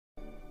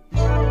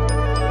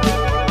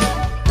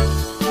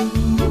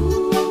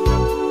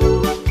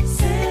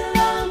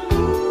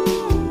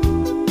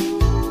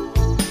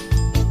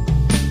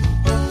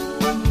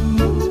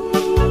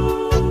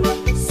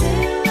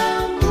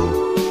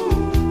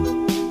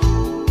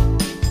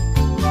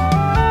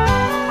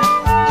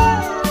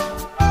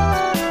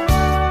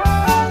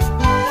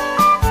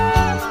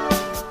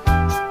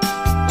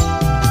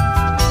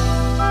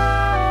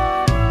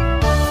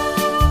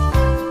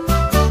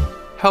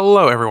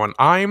Hello, everyone.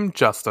 I'm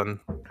Justin.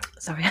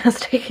 Sorry, I was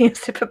taking a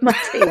sip of my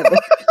tea at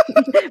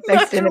the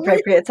most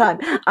inappropriate time.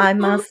 I'm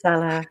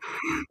Marcella.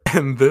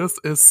 And this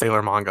is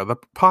Sailor Manga, the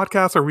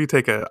podcast where we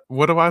take a,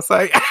 what do I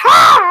say?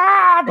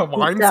 The Deep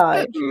wine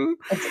dive. spitting.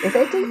 Is it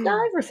a deep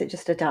dive or is it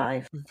just a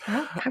dive?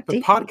 How The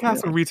deep are we podcast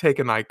where going? we take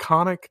an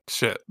iconic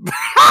shit.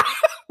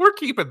 We're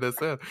keeping this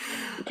in.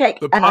 Okay,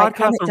 The an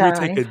podcast iconic where we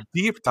take dive a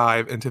deep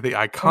dive into the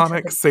into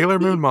iconic the Sailor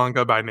Moon deep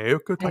manga by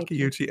Naoko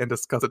pages. Takeuchi and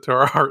discuss it to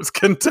our heart's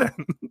content.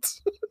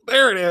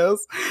 There it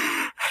is.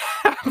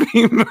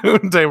 Happy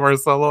Moon Day,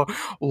 Marcelo.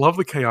 Love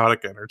the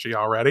chaotic energy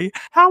already.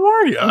 How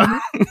are you?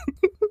 Mhm.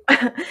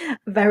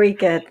 Very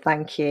good,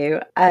 thank you.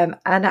 And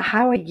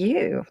how are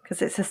you?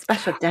 Because it's a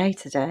special day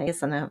today,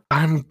 isn't it?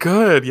 I'm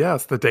good.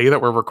 Yes, the day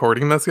that we're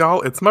recording this,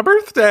 y'all, it's my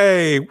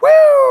birthday.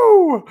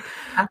 Woo!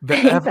 The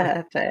Happy ever,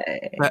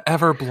 birthday. the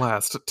ever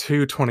blessed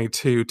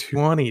 2/22,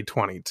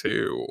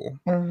 2022.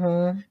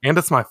 Mm-hmm. And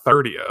it's my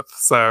 30th,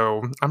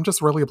 so I'm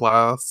just really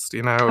blessed.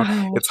 You know,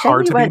 Oh, it's shame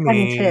hard you to be weren't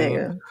me.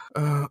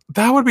 22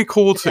 That would be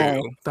cool too.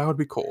 today. That would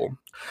be cool.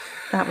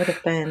 That would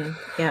have been,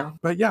 yeah.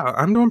 But yeah,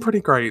 I'm doing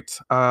pretty great.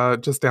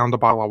 Just downed a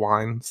bottle of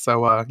wine.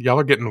 So y'all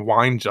are getting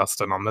wine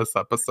Justin on this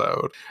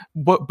episode.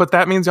 But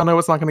that means y'all know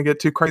it's not gonna get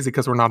too crazy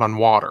because we're not on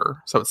water,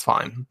 so it's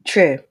fine.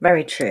 True,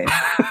 very true.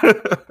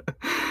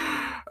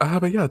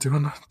 But yeah,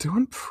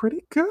 doing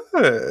pretty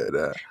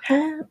good.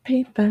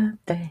 Happy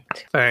birthday.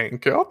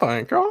 Thank you.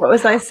 What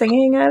was I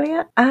singing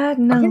earlier? I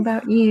don't I know think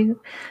about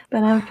you,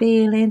 but I'm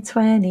feeling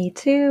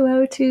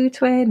 2202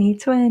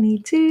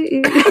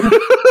 2022.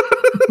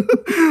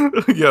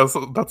 yes,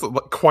 that's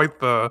quite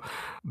the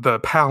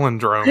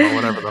palindrome or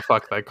whatever the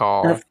fuck they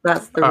call.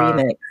 That's the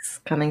remix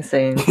coming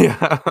soon.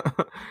 Yeah.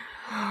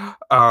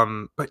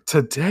 But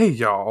today,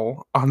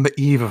 y'all, on the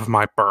eve of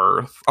my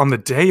birth, on the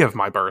day of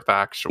my birth,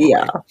 actually,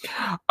 Yeah.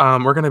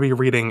 we're going to be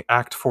reading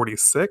Act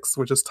 46,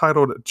 which is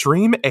titled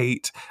Dream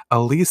 8,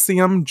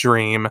 Elysium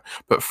Dream.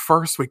 But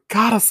first, we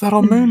gotta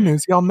settle moon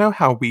news. Y'all know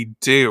how we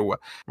do.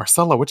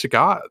 Marcella, what you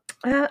got?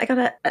 I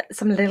got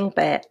some little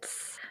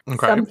bits.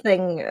 Okay.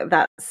 Something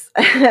that's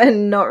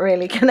not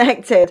really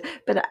connected,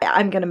 but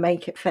I'm going to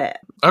make it fit.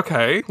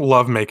 Okay,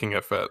 love making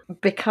it fit.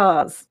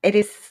 Because it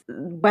is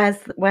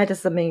where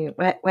does the moon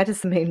live? Where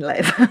does the moon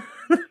live?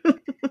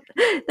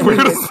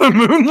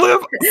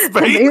 Space?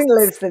 The moon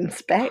lives in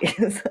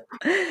space.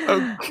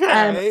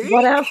 Okay.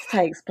 What else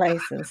takes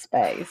place in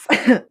space?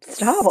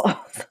 Star Wars.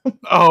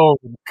 Oh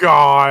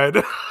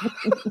God.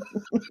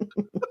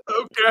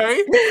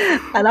 Okay.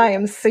 And I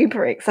am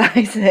super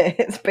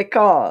excited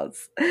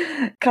because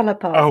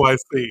Colourpop Oh, I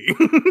see.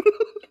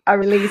 are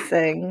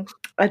releasing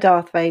a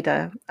Darth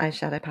Vader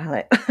eyeshadow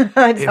palette.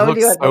 I It told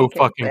you looks I'd so make it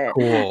fucking fit.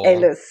 cool. It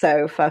looks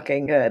so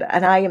fucking good.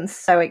 And I am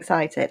so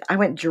excited. I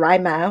went dry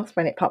mouth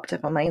when it popped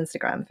up on my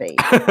Instagram feed.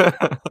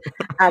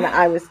 And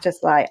I was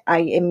just like, I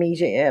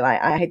immediately,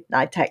 like,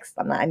 I text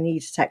them that I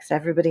need to text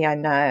everybody I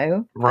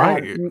know.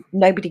 Right.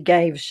 Nobody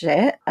gave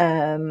shit.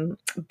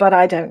 But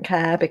I don't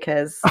care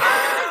because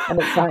I'm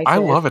excited. I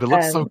love it. It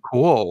looks so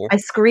cool. I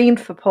screamed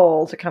for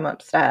Paul to come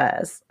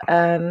upstairs.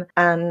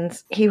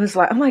 And he was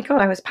like, oh my God,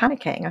 I was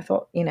panicking. I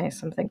thought,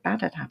 something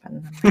bad had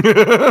happened.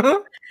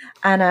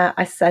 And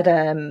I said,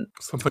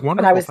 something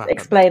wonderful. and I was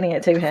explaining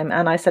it to him,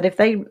 and I said, if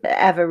they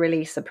ever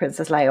release a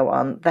Princess Leia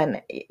one,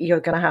 then you're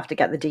going to have to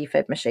get the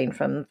defib machine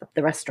from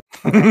the restaurant.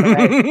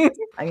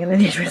 I'm going to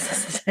need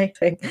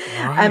resuscitating.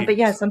 Right. But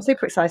yes, I'm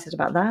super excited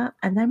about that.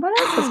 And then what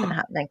else has been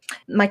happening?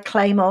 My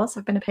Claymores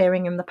have been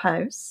appearing in the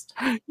post.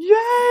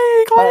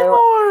 Yay,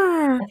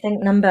 Claymore! I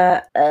think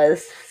number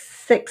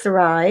 6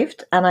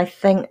 arrived, and I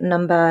think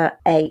number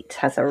 8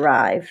 has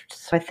arrived.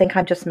 So I think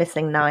I'm just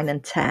missing 9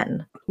 and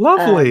 10.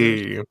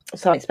 Lovely.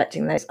 So I'm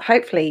expecting those.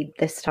 Hopefully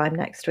this time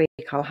next week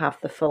I'll have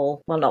the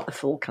full, well, not the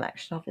full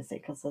collection, obviously,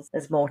 because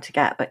there's more to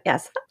get. But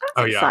yes,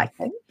 that's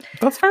exciting.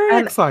 That's very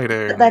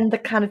exciting. But then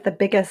the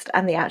biggest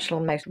and the actual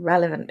most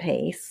relevant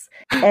piece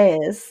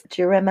is,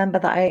 do you remember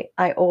that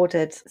I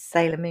ordered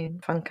Sailor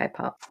Moon Funko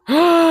Pop?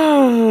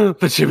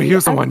 The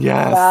Chibiusa one,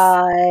 yes.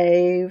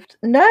 Arrived.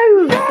 No,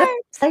 the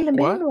Sailor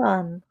Moon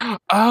one.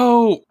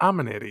 Oh, I'm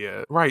an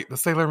idiot. Right, the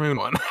Sailor Moon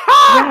one.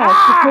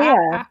 Yeah, she's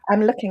here.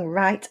 I'm looking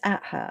right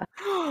at her.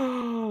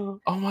 Oh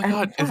my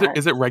God.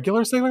 Is it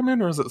regular Sailor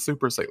Moon or is it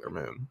Super Sailor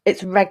Moon?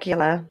 It's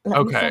regular.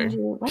 Okay,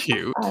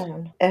 cute.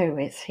 Oh,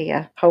 it's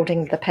here,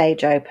 holding the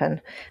page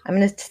open. I'm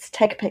going to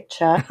take a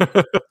picture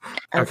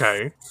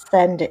and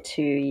send it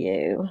to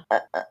you.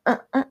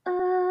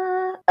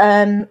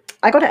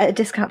 I got it at a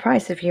discount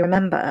price, if you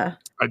remember.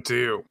 I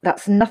do.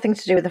 That's nothing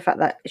to do with the fact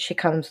that she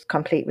comes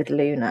complete with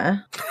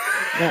Luna.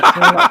 That's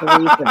not the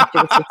reason she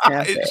was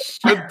discounted. It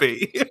should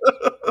be.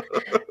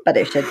 But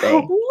it should be.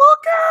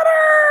 Look at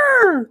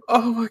her!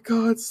 Oh my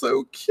God,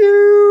 so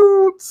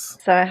cute!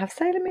 So I have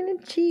Sailor Moon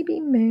and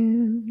Chibi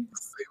Moon.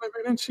 Sailor Sailor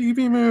Moon and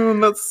Chibi Moon.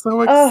 That's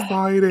so Oh,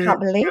 exciting. can't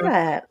believe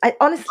it. I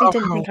honestly Oh,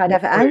 didn't how think I'd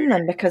ever lovely. own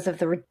them because of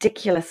the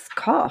ridiculous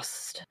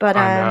cost. But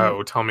I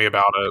know. Tell me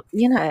about it.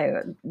 you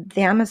know,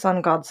 the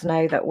Amazon gods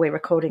know that we're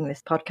recording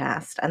this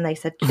podcast, and they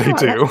said, "Do you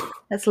They know what? do.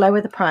 Let's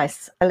lower the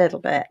price a little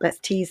bit. Let's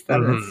tease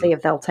them and see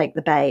if they'll take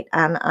the bait."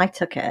 And I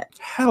took it.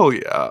 Hell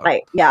yeah.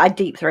 Like, yeah, I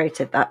deep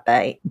throated that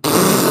bait.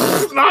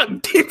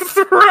 Not deep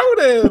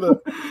throated.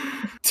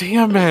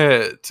 Damn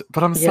it.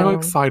 But I'm so Yeah.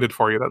 excited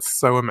for you. That's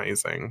so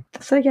amazing.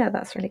 So yeah,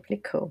 that's really,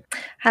 really cool.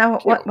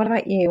 What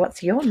about you?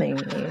 What's your moon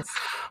news?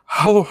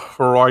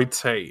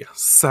 Alrighty.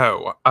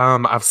 So,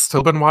 I've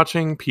still been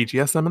watching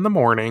PGSM in the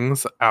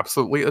mornings.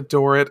 Absolutely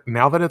adore it.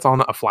 Now that it's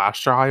on a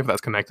flash drive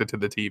that's connected to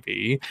the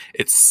TV,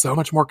 it's so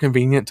much more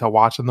convenient to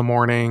watch in the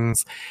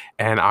mornings,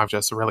 and I've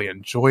just really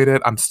enjoyed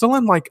it. I'm still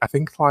in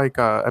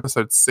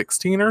episode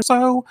 16 or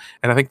so,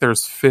 and I think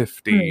there's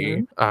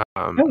 50. Oh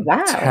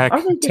wow!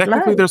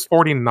 Technically there's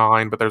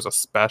 49, but there's a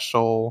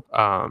special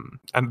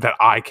and that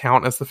I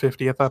count as the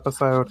 50th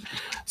episode.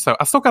 So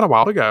I still got a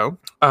while to go.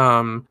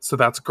 So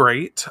that's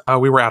great.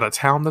 We were out of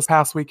town this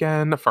past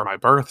weekend for my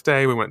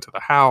birthday. We went to the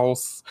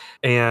house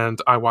and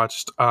I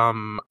watched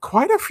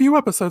quite a few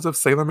episodes of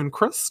Sailor Moon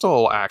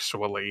Crystal,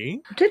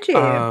 actually. Did you?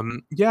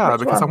 Yeah,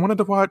 Which because one? I wanted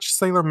to watch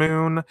Sailor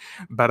Moon,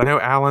 but I know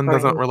Alan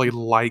doesn't really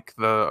like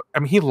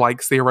he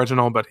likes the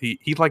original, but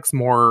he likes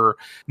more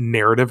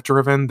narrative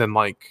driven than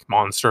like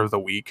Monster of the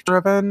Week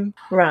driven.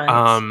 Right.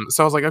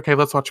 So I was like, okay,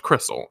 let's watch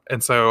Crystal.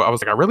 And so I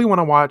was like, I really want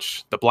to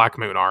watch the Black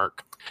Moon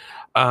arc.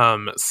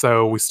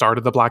 So we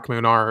started the Black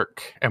Moon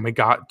arc and we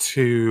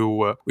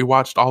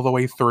watched all the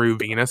way through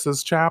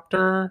Venus's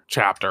chapter,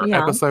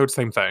 episode,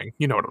 same thing.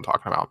 You know what I'm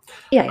talking about.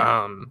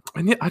 Yeah.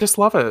 And yeah, I just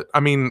love it. I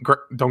mean,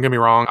 don't get me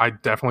wrong. I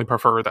definitely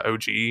prefer the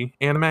OG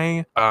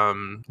anime.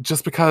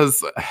 Just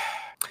because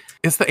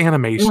it's the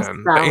animation.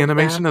 Nostalgia. The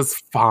animation is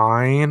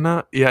fine.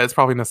 Yeah, it's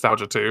probably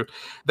nostalgia too.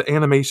 The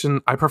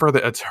animation, I prefer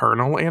the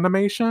Eternal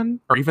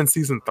animation or even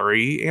season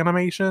 3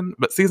 animation,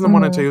 but season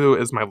 1 and 2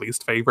 is my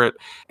least favorite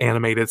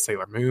animated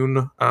Sailor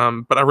Moon.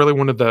 But I really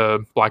wanted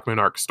the Black Moon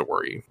arc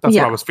story. That's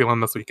what I was feeling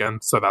this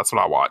weekend, so that's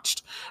what I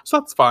watched. So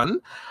that's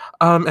fun.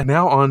 And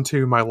now on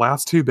to my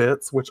last 2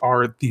 bits, which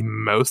are the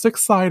most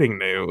exciting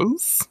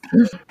news.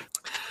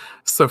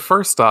 So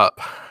first up,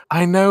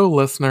 I know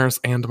listeners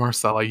and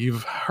Marcella,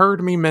 you've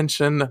heard me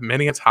mention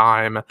many a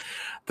time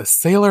the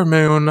Sailor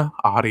Moon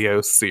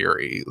audio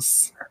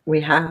series. We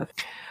have.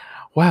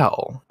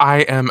 Well,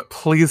 I am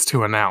pleased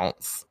to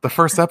announce the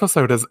first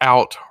episode is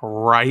out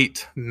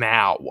right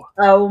now.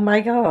 Oh my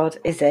god,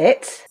 is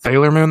it?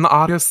 Sailor Moon the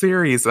audio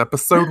series,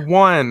 episode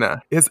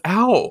 1 is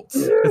out.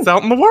 It's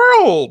out in the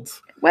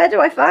world. Where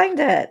do I find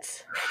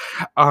it?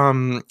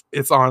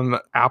 It's on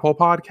Apple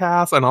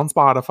Podcasts and on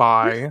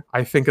Spotify.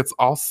 I think it's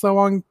also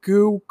on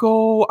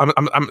Google.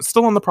 I'm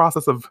still in the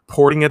process of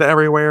porting it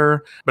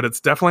everywhere, but it's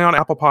definitely on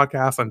Apple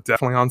Podcasts and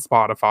definitely on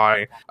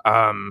Spotify.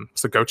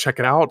 So go check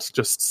it out.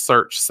 Just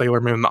search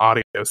Sailor Moon the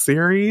audio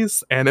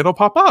series and it'll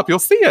pop up. You'll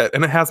see it,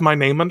 and it has my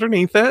name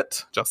underneath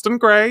it, Justin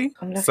Gray.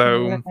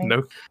 So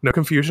no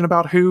confusion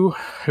about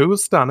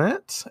who's done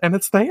it, and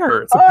it's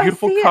there. It's a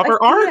beautiful cover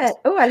art.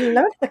 Oh, I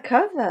love the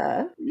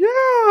cover.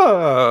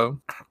 Yeah.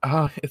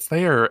 It's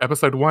there.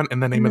 Episode 1 in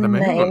the name of the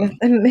moon. Name of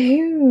the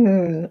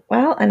moon.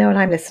 Well, I know what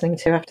I'm listening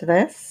to after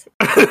this.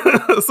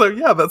 So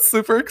yeah, that's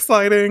super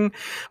exciting.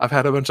 I've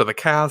had a bunch of the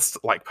cast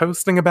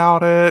posting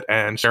about it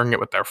and sharing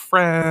it with their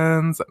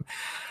friends.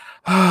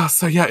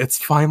 So yeah, it's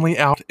finally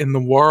out in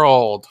the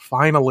world.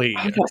 Finally.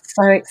 Oh, that's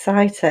so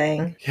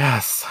exciting.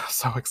 Yes,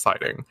 so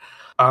exciting.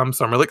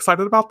 So I'm really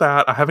excited about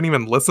that. I haven't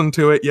even listened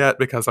to it yet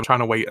because I'm trying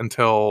to wait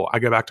until I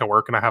go back to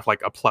work and I have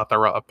a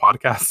plethora of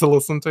podcasts to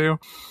listen to.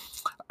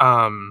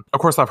 Of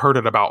course, I've heard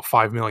it about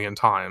 5 million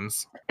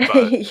times,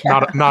 but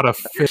not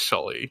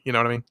officially. You know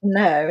what I mean?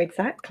 No,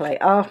 exactly.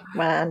 Oh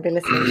man, be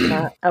listening to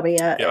that.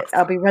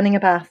 I'll be running a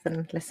bath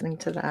and listening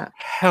to that.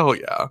 Hell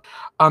yeah!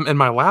 And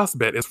my last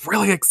bit is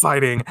really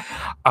exciting.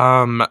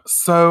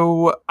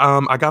 So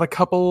I got a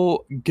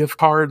couple gift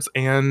cards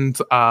and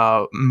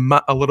a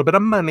little bit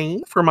of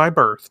money for my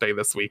birthday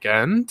this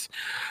weekend,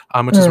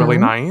 which is really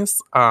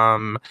nice.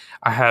 I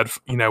had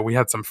we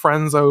had some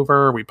friends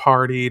over, we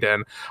partied,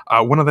 and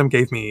one of them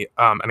gave me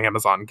an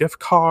Amazon gift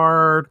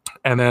card,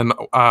 and then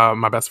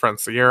my best friend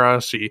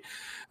Sierra, she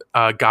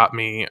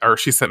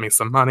sent me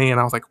some money, and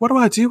I was like, what do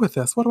I do with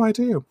this? What do I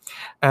do?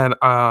 And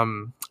I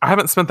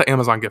haven't spent the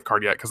Amazon gift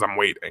card yet because I'm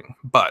waiting,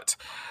 but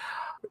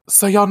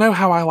so y'all know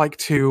how I like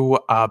to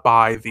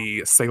buy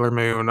the Sailor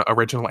Moon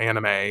original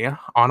anime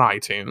on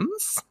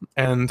iTunes,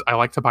 and I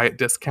like to buy at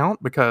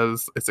discount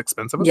because it's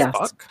expensive as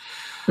fuck.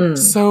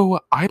 So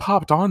I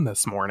popped on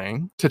this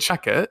morning to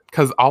check it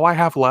because all I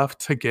have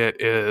left to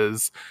get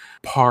is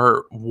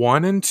part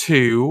 1 and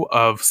 2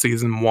 of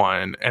season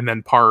 1 and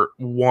then part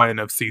 1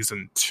 of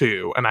season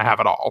 2, and I have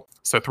it all.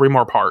 So 3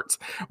 more parts,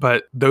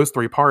 but those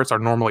 3 parts are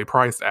normally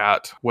priced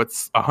at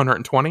what's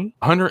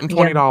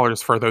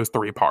 $120 for those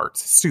 3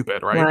 parts.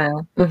 Stupid, right?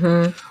 wow.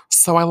 Mm-hmm.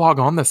 So I log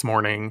on this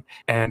morning,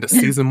 and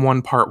season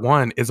 1, part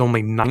 1 is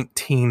only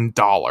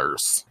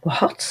 $19.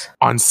 What?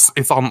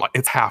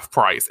 It's half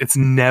price. It's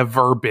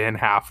never been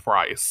half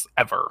price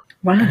ever.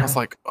 Wow. And I was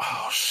like,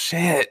 oh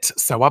shit.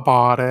 So I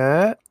bought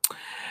it.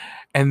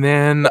 And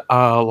then,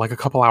 like a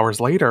couple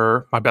hours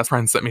later, my best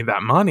friend sent me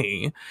that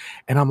money.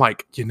 And I'm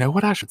like, you know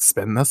what I should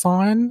spend this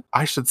on?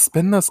 I should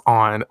spend this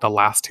on the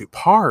last 2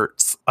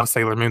 parts of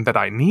Sailor Moon that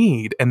I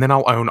need. And then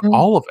I'll own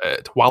all of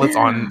it while it's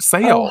on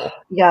sale. Oh,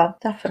 yeah,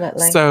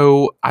 definitely.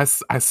 So I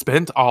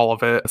spent all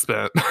of it. I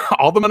spent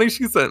all the money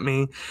she sent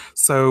me.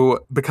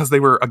 So because they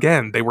were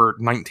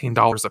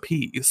 $19 a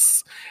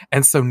piece.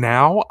 And so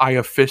now I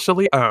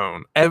officially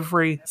own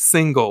every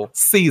single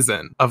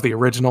season of the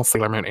original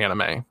Sailor Moon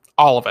anime.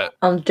 All of it.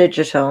 On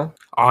digital.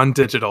 On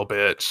digital,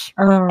 bitch.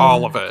 Oh.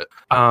 All of it.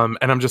 And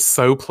I'm just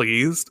so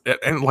pleased.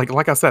 And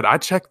like I said, I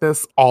check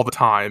this all the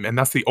time, and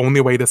that's the only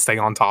way to stay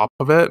on top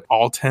of it.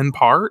 All 10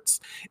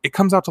 parts. It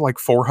comes out to like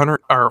 $400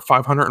 or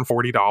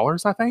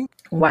 $540, I think.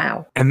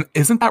 Wow. And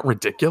isn't that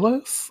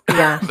ridiculous?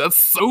 Yeah. That's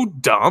so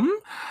dumb.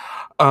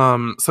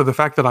 So the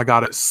fact that I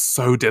got it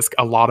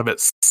a lot of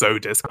it so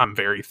disc, I'm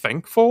very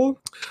thankful.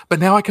 But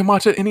now I can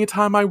watch it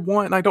anytime I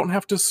want, and I don't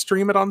have to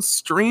stream it on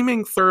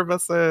streaming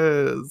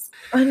services.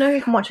 I know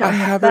you can watch it on I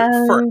your have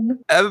phone. it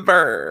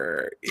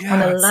forever. Yeah,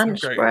 on a it's so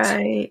lunch great.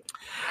 break.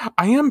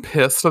 I am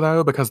pissed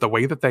though, because the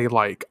way that they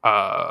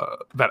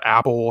that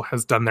Apple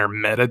has done their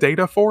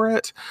metadata for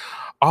it,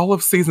 all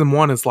of season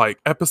 1 is like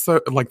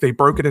they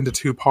broke it into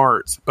 2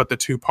 parts, but the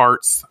 2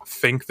 parts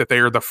think that they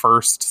are the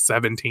first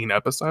 17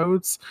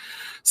 episodes.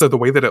 So the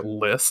way that it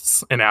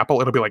lists in Apple,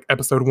 it'll be like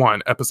episode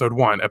 1, episode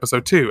 1,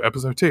 episode 2,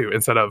 episode 2,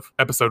 instead of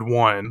episode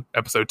 1,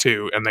 episode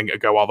 2, and then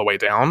go all the way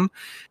down.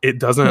 It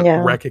doesn't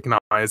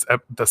recognize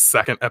the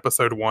second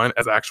episode 1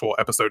 as actual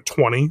episode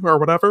 20 or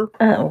whatever.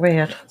 Oh,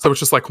 weird. So it's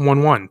just like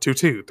 1, 1, 2,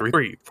 2, 3,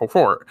 3, 4,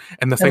 4.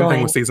 And the same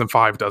thing with season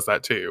 5 does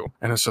that too.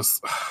 And it's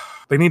just...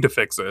 They need to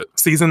fix it.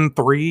 Season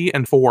 3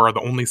 and 4 are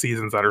the only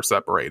seasons that are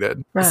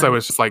separated. Right. So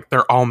it's just like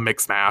they're all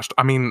mixed mashed.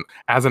 I mean,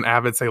 as an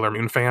avid Sailor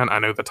Moon fan, I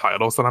know the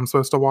titles that I'm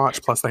supposed to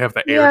watch. Plus, they have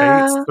the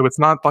air dates, so it's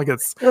not like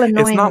it's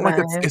not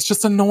like it's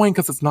just annoying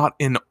because it's not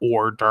in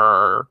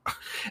order,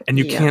 and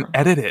you can't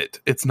edit it.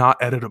 It's not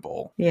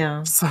editable.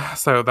 Yeah.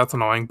 So that's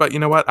annoying. But you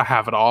know what? I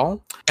have it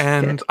all,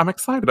 and I'm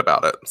excited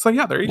about it. So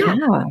yeah, there you go.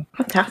 Yeah,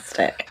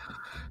 fantastic.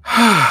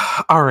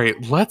 All right,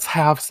 let's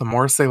have some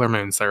more Sailor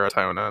Moon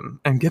serotonin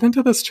and get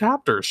into this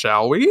chapter,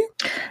 shall we?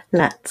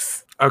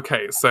 Let's.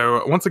 Okay,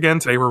 so once again,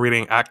 today we're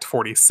reading Act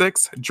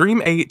 46,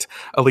 Dream 8,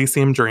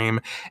 Elysium Dream,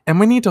 and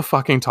we need to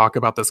fucking talk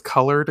about this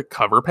colored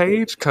cover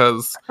page,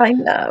 because... I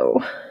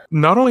know.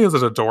 Not only is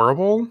it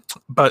adorable,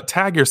 but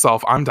tag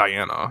yourself, I'm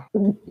Diana.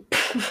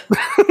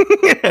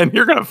 And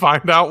you're going to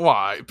find out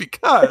why,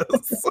 because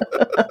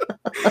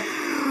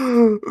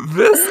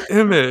this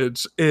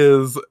image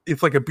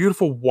it's like a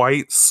beautiful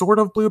white, sort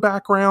of blue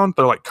background.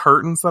 They're like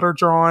curtains that are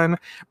drawn,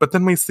 but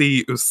then we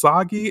see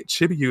Usagi,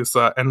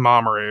 Chibiusa, and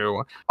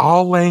Mamoru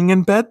all laying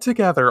in bed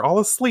together, all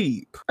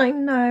asleep. I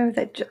know,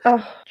 they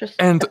just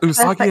and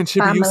Usagi and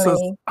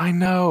Chibiusa, I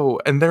know,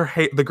 and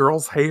the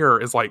girl's hair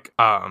is like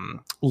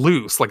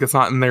loose, like it's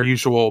not in their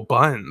usual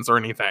buns or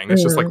anything.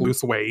 It's just like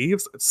loose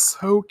waves. It's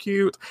so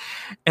cute.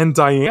 And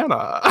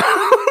Diana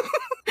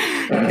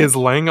is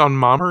laying on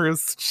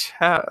Mamoru's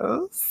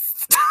chest.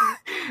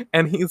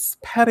 And he's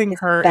petting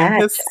her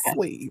in his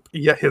sleep.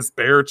 Yeah, his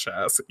bare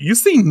chest. You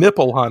see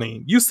nipple,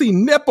 honey. You see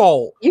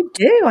nipple. You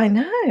do, I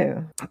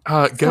know.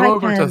 Go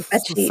over to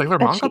Sailor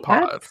Manga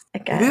Pod.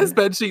 It is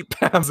bedsheet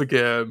babs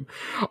again.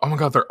 Oh my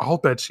god, they're all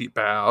bedsheet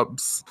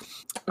babs.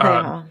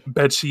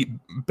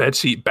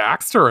 Bedsheet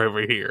Baxter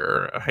over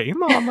here. Hey,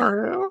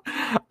 Mamoru.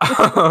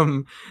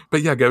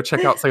 But yeah, go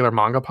check out Sailor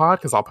Manga Pod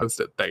because I'll post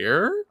it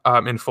there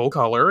in full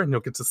color, and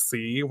you'll get to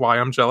see why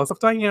I'm jealous of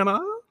Diana.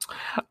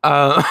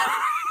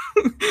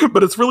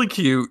 But it's really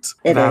cute.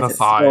 That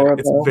aside, adorable.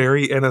 It's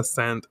very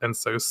innocent and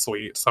so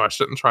sweet. So I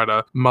shouldn't try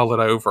to mull it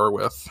over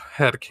with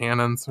head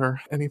cannons or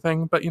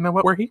anything. But you know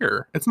what? We're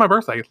here. It's my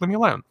birthday. Leave me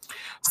alone.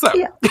 So.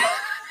 Yeah.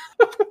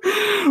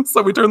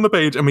 So we turn the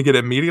page and we get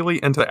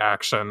immediately into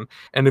action.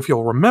 And if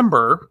you'll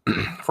remember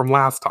from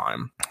last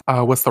time,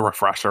 what's the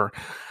refresher?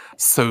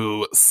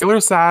 So Sailor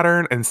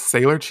Saturn and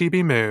Sailor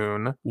Chibi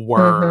Moon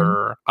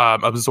were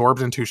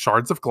absorbed into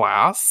shards of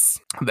glass.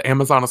 The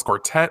Amazonas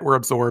Quartet were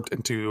absorbed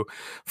into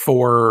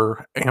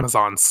 4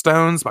 Amazon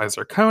stones by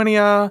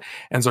Zirconia,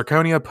 and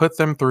Zirconia put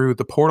them through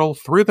the portal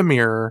through the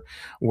mirror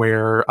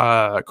where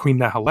Queen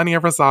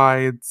Nehelenia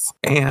resides.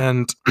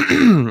 And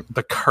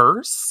the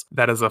curse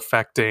that is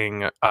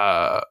affecting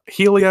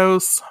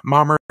Helios,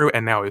 Mamoru,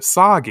 and now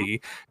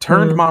Usagi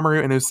turned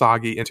Mamoru and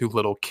Usagi into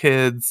little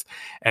kids,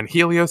 and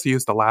Helios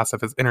used the last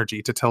of his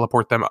energy to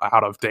teleport them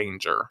out of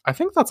danger. I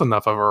think that's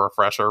enough of a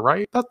refresher,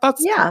 right?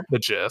 That's the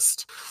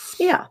gist.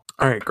 Yeah.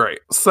 All right, great.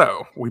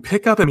 So we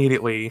pick up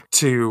immediately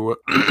to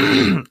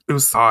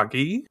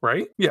Usagi,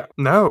 right? Yeah.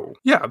 No.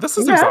 Yeah, this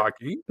is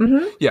Usagi.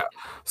 Mm-hmm. Yeah.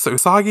 So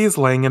Usagi is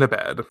laying in a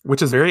bed,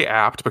 which is very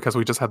apt because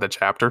we just had the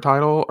chapter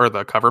title or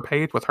the cover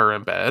page with her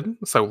in bed.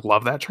 So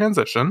love that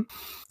transition.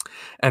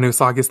 And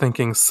Usagi's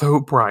thinking, so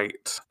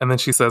bright. And then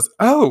she says,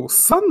 oh,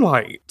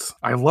 sunlight.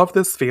 I love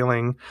this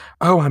feeling.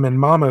 Oh, I'm in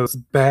Mamo's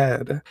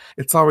bed.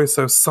 It's always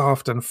so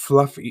soft and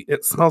fluffy.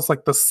 It smells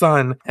like the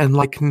sun and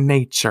like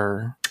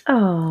nature.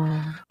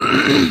 Oh.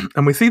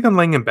 And we see them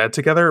laying in bed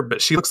together,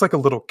 but she looks like a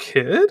little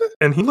kid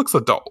and he looks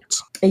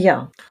adult.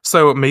 Yeah.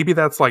 So maybe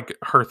that's like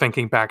her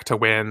thinking back to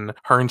when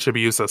her and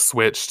Chibiusa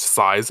switched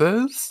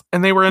sizes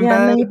and they were in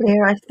bed. Maybe.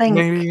 I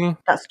think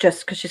that's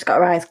just because she's got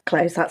her eyes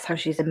closed. That's how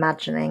she's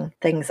imagining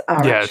things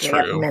are actually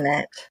at the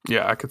minute.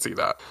 Yeah, I could see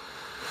that.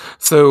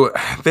 So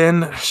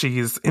then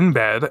she's in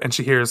bed and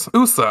she hears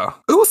Usa.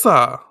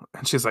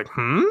 And she's like,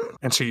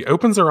 And she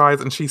opens her eyes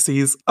and she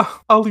sees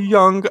a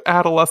young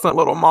adolescent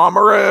little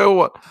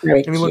Mamoru.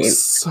 Very and he looks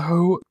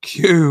so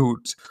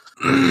cute.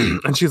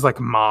 And she's like,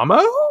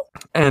 Mamo?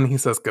 And he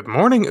says, good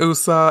morning,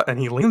 Usa. And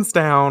he leans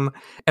down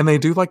and they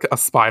do like a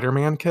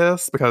Spider-Man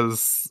kiss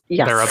because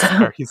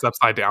he's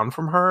upside down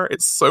from her.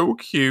 It's so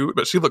cute,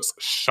 but she looks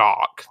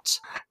shocked.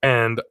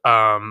 And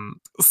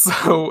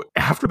so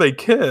after they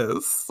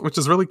kiss, which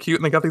is really cute,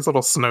 and they got these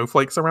little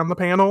snowflakes around the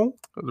panel,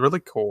 really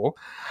cool.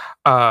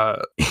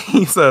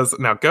 He says,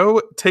 now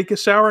go take a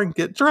shower and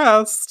get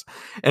dressed.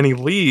 And he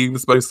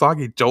leaves, but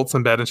Usagi jolts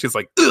in bed and she's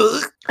like,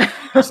 ugh.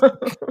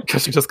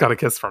 Because she just got a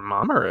kiss from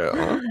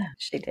Mamoru.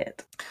 She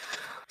did.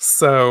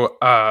 So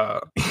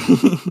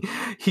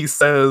he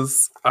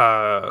says,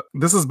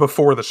 this is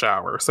before the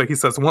shower. So he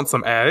says, want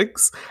some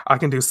eggs? I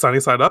can do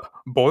sunny side up,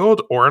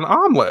 boiled, or an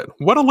omelet.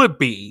 What'll it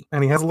be?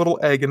 And he has a little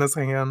egg in his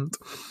hand.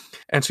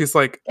 And she's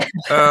like,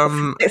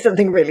 it's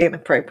something really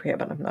inappropriate,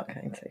 but I'm not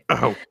going to.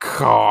 Oh,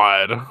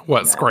 God.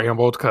 What,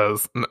 scrambled?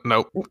 Because,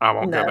 nope, I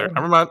won't go there.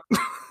 Never mind.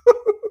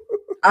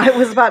 I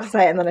was about to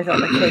say it, and then I thought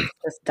the kids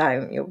just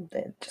don't.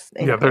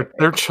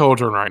 They're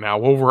children right now.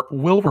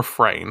 We'll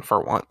refrain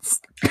for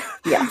once.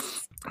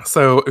 Yes.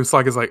 So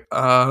Usagi's like,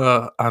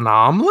 an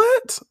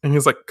omelet? And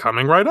he's like,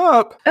 coming right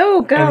up.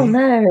 Oh, girl,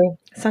 no.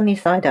 Sunny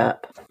side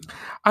up.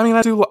 I mean,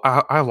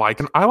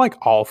 I like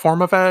all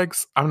form of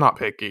eggs. I'm not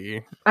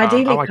picky.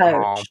 Ideally I like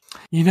poached.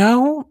 You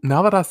know,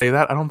 now that I say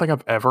that, I don't think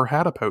I've ever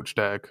had a poached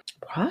egg.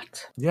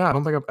 What? Yeah, I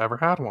don't think I've ever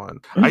had one.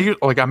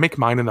 I make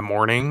mine in the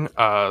morning,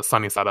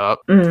 sunny side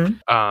up.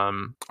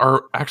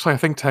 Or actually, I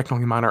think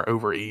technically mine are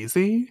over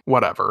easy.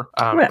 Whatever.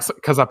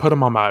 Because I put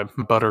them on my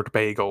buttered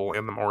bagel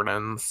in the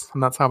mornings,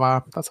 and that's how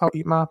I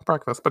eat my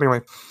breakfast. But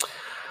anyway.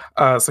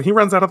 So he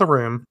runs out of the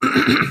room,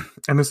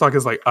 and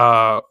Usagi's like,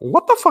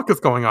 what the fuck is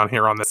going on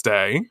here on this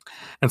day?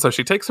 And so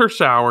she takes her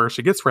shower,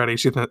 she gets ready,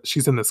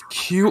 she's in this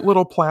cute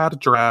little plaid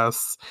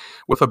dress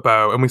with a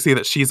bow, and we see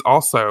that she's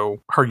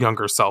also her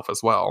younger self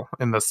as well,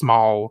 in the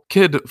small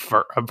kid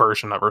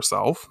version of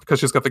herself, because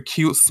she's got the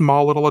cute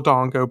small little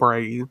Odongo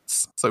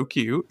braids. So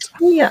cute.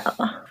 Yeah.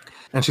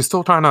 And she's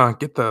still trying to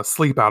get the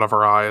sleep out of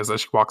her eyes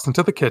as she walks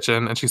into the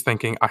kitchen, and she's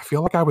thinking, I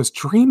feel like I was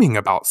dreaming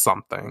about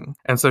something.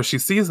 And so she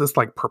sees this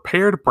like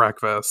prepared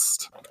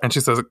breakfast, and she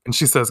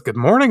says, good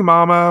morning,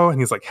 Mamo. And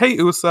he's like, hey,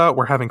 Usa,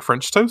 we're having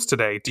French toast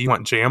today. Do you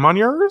want jam on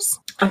yours?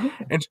 Oh.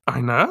 And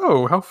I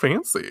know, how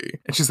fancy.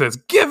 And she says,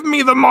 give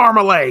me the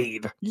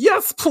marmalade.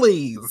 Yes,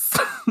 please.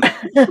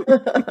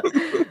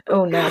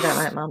 Oh no, I don't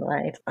like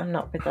marmalade. I'm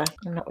not with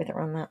her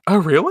on that. Oh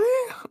really?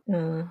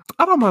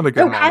 I don't mind a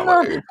good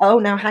marmalade.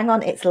 Hang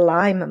on. It's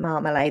lime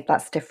marmalade.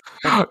 That's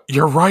different.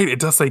 You're right. It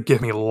does say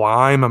give me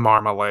lime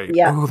marmalade.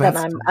 Yeah, ooh, then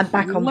I'm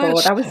back on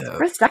board.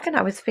 For a second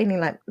I was feeling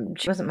like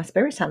she wasn't my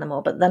spirit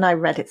animal, but then I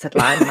read it said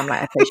lime, and I'm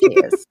like, okay, she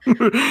is.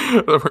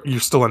 You're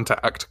still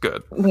intact.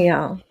 Good. We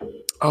are.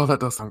 Oh, that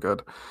does sound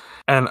good.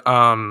 And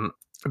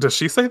does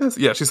she say this?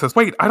 Yeah, she says,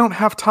 wait, I don't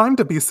have time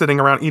to be sitting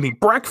around eating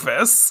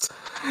breakfast.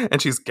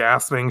 And she's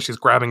gasping, she's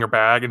grabbing her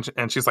bag,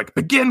 and she's like,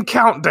 begin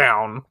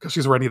countdown, because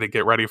she's ready to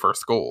get ready for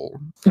school.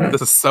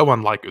 This is so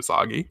unlike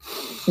Usagi.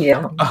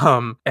 Yeah.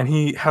 And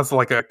he has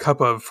like a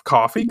cup of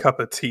coffee, cup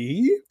of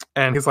tea,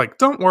 and he's like,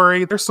 don't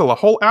worry, there's still a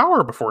whole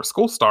hour before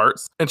school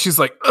starts. And she's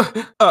like,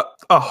 a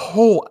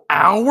whole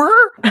hour?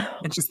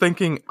 And she's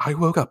thinking, I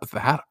woke up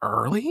that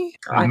early?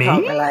 I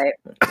can't relate.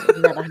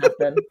 Never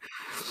happened.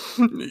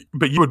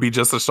 But you would be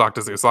just as shocked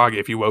as Usagi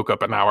if you woke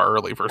up an hour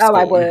early for school. Oh,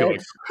 I would. You'd be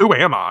like, who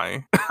am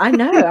I? I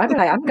know. I'd be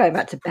like, I'm going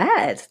back to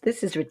bed.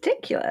 This is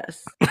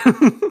ridiculous.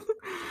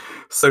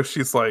 So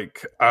she's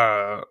like,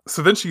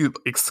 so then she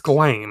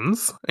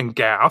exclaims and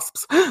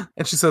gasps,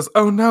 and she says,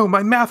 "Oh no,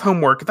 my math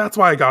homework. That's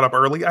why I got up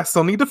early. I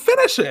still need to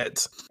finish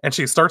it." And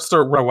she starts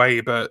to run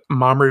away, but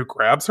Mamoru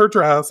grabs her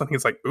dress and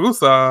he's like,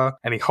 "Usa,"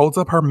 and he holds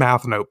up her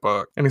math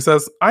notebook and he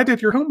says, "I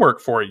did your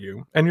homework for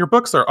you, and your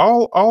books are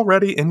all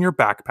already in your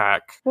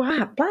backpack."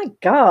 Wow, my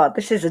God,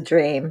 this is a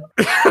dream.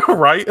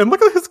 Right? And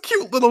look at his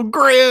cute little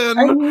grin.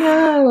 I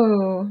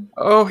know.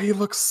 Oh, he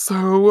looks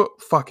so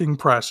fucking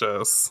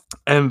precious.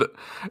 And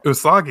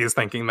Usagi is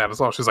thinking that as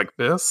well. She's like,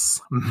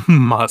 this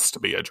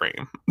must be a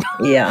dream.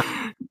 Yeah.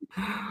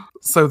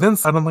 So then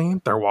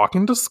suddenly they're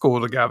walking to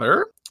school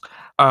together.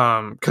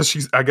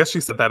 Because I guess she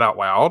said that out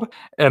loud.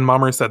 And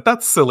Mamoru said,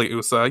 "That's silly,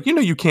 Usa. You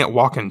know you can't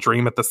walk and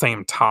dream at the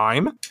same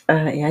time."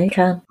 Yeah, you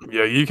can.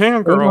 Yeah, you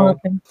can,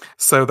 girl.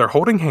 So they're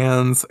holding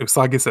hands.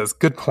 Usagi says,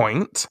 "Good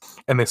point."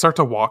 And they start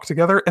to walk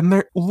together.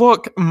 And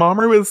look,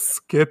 Mamoru is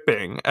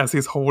skipping as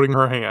he's holding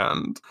her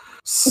hand.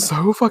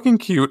 So fucking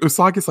cute.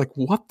 Usagi's like,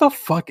 "What the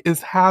fuck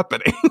is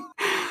happening?"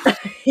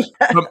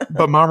 Yeah.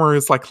 but Mamoru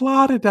is like,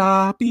 "La da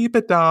da, beep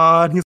a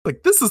da." And he's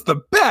like, "This is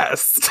the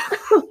best."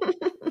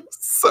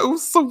 So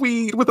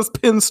sweet with his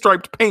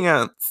pinstriped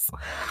pants.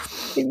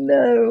 I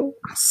know.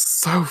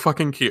 So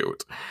fucking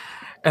cute.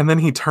 And then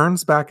he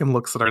turns back and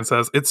looks at her and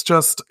says,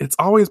 it's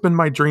always been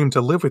my dream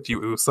to live with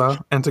you, Usa,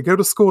 and to go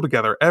to school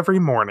together every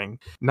morning.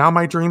 Now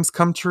my dreams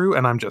come true,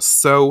 and I'm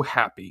just so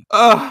happy."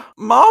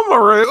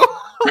 Mamoru!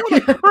 I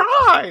want to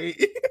cry!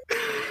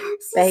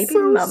 Baby so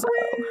Mamoru.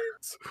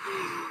 Sweet.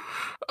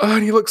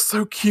 And he looks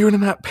so cute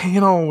in that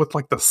panel with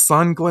like the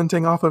sun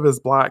glinting off of his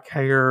black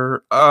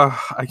hair.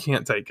 I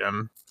can't take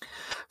him.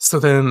 So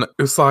then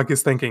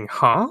Usagi's thinking,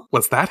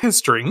 was that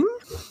his dream?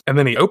 And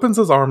then he opens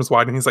his arms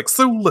wide and he's like,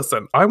 "So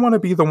listen, I want to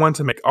be the one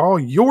to make all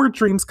your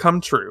dreams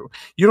come true.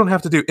 You don't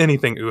have to do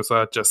anything,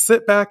 Usa. Just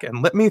sit back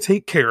and let me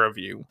take care of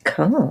you."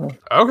 Cool.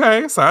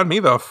 Okay, sign me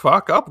the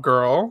fuck up,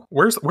 girl.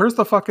 Where's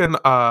the fucking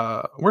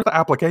where's the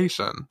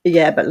application?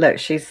 Yeah, but look,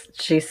 she's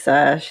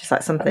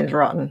like, something's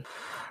rotten.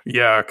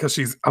 Yeah, because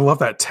I love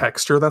that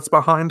texture that's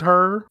behind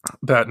her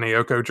that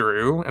Naoko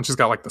drew, and she's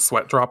got like the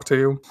sweat drop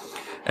too.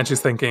 And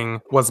she's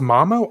thinking, was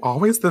Mamo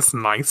always this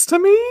nice to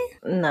me?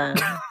 No.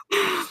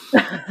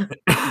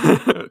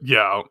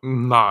 Yeah,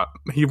 not.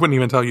 He wouldn't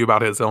even tell you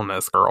about his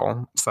illness,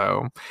 girl.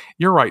 So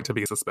you're right to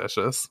be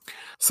suspicious.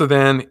 So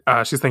then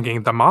she's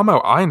thinking, the Mamo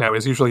I know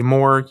is usually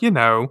more,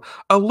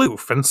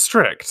 aloof and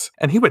strict.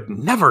 And he would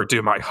never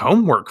do my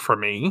homework for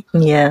me.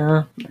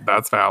 Yeah.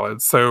 That's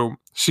valid. So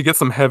she gets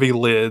some heavy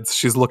lids.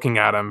 She's looking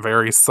at him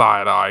very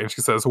side-eye. And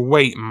she says,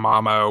 "Wait,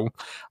 Mamo,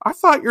 I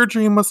thought your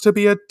dream was to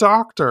be a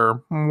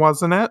doctor,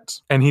 wasn't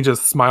it?" And he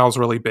just smiles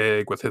really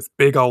big with his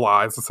big old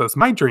eyes and says,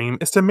 "My dream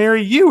is to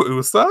marry you,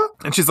 Usa."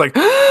 And she's like,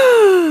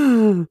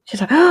 she's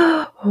like,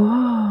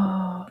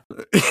 "Oh."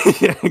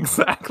 Yeah,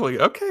 exactly.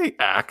 Okay,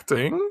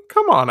 acting.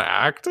 Come on,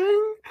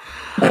 acting.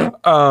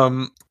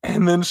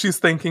 And then she's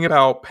thinking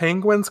about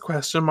penguins,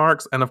 question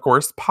marks, and of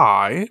course,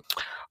 pie.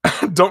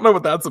 Don't know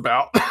what that's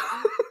about.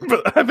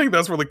 But I think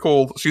that's really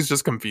cool. She's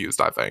just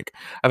confused, I think.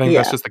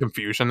 That's just the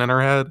confusion in her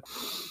head.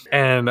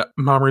 And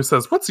Mamoru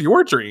says, "What's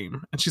your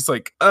dream?" And she's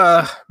like,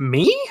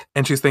 me?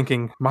 And she's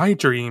thinking, my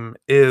dream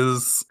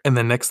is... And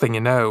the next thing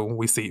you know,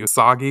 we see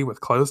Usagi with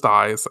closed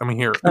eyes. And we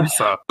hear,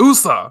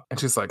 Usa! And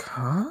she's like,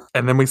 huh?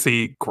 And then we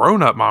see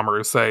grown-up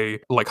Mamoru say,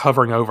 like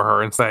hovering over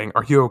her and saying,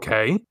 "Are you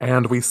okay?"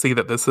 And we see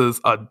that this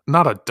is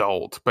not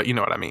adult, but you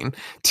know what I mean.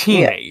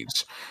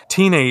 Teenage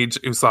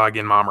Usagi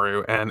and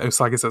Mamoru. And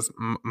Usagi says,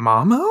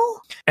 "Mamo?"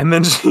 And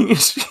then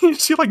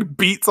she like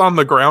beats on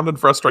the ground in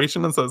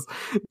frustration and says,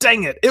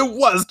 "Dang it, it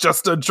was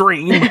just a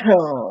dream."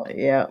 Oh,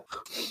 yeah.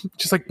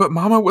 She's like, "But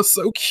Mama was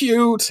so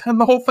cute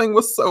and the whole thing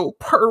was so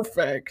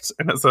perfect."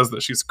 And it says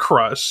that she's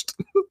crushed.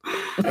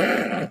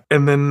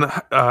 And then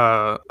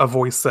a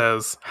voice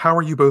says, "How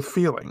are you both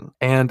feeling?"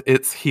 And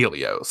it's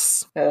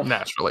Helios,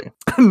 naturally.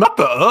 Not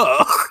the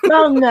ugh.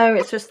 Well, no,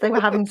 it's just they were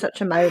having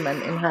such a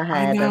moment in her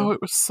head. I know,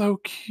 it was so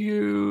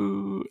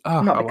cute.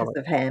 Not because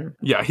of him.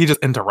 Yeah, he just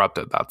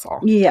interrupted, that's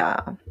all. Yeah.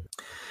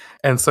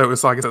 And so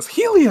Usagi says,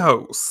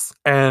 "Helios!"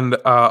 And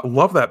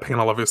love that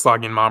panel of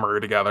Usagi and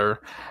Mamoru together.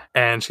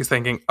 And she's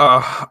thinking,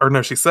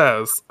 she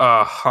says,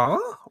 huh?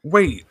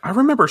 Wait, I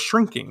remember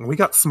shrinking. We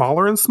got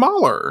smaller and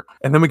smaller.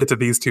 And then we get to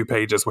these two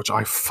pages, which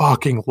I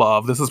fucking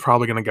love. This is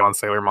probably going to go on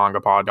Sailor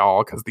Manga Pod,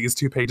 y'all, because these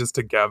two pages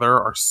together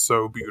are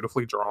so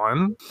beautifully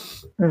drawn.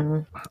 Mm-hmm.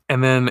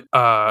 And then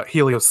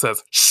Helios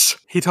says, "Shh!"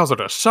 He tells her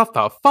to shut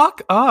the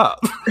fuck up.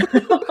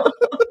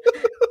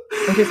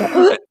 And she's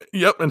like,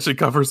 yep, and she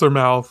covers her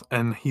mouth,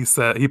 and he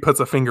puts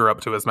a finger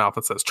up to his mouth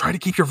and says, "Try to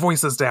keep your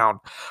voices down.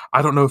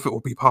 I don't know if it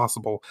will be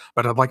possible,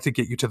 but I'd like to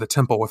get you to the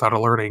temple without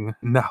alerting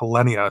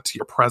Nehelenia to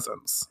your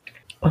presence."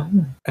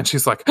 Oh. And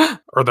she's like,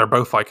 or they're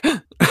both like,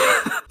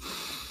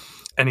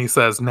 and he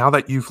says, "Now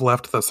that you've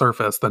left the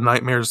surface, the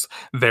nightmares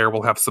there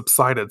will have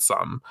subsided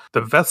some.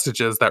 The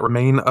vestiges that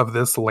remain of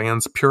this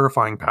land's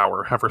purifying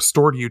power have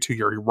restored you to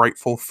your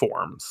rightful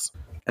forms."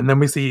 And then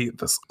we see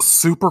this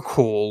super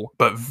cool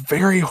but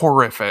very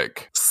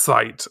horrific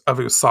sight of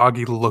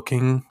Usagi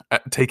looking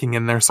at taking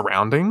in their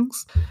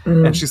surroundings.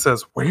 And she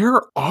says,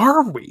 "Where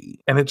are we?"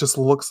 And it just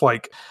looks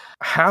like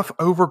half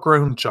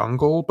overgrown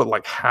jungle, but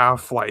like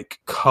half like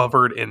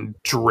covered in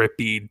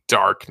drippy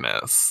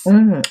darkness.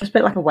 It's a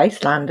bit like a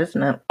wasteland,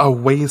 isn't it? A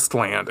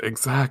wasteland,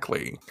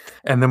 exactly.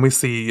 And then we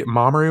see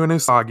Mamoru and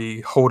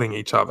Usagi holding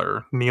each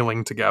other,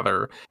 kneeling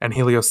together, and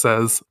Helios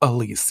says,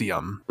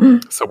 "Elysium."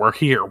 So we're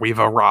here, we've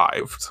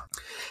arrived.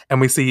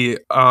 And we see,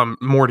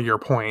 more to your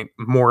point,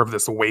 more of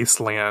this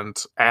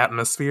wasteland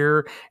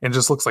atmosphere, and it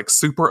just looks like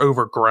super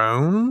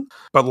overgrown,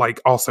 but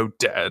like also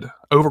dead.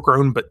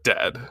 Overgrown but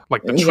dead.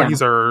 Like the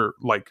trees are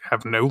like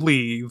have no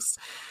leaves,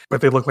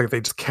 but they look like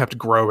they just kept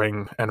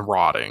growing and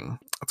rotting.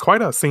 It's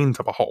quite a scene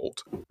to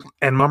behold.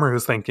 And Mamoru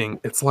is thinking,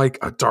 it's like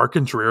a dark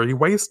and dreary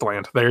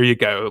wasteland. There you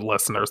go,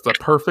 listeners. The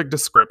perfect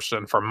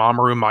description for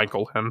Mamoru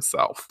Michael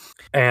himself.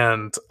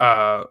 And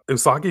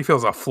Usagi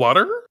feels a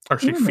flutter, or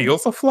she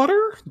feels a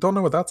flutter. Don't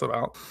know what that's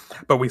about.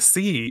 But we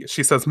see,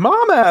 she says,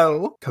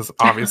 "Mamo!" Because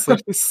obviously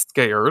she's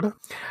scared.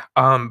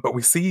 But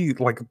we see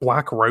like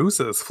black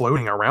roses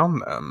floating around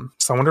them.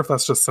 So I wonder if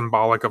that's just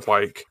symbolic of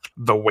like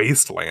the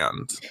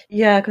wasteland.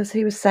 Yeah, because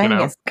he was saying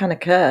it's kind of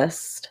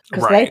cursed.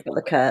 Because they've got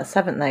the curse,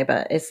 haven't they?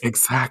 But is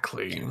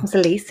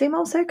Elysium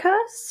also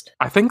cursed?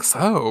 I think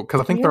so,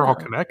 because I think they're all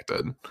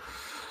connected.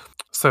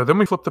 So then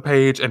we flip the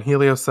page, and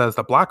Helios says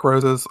the black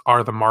roses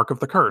are the mark of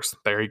the curse.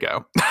 There you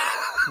go.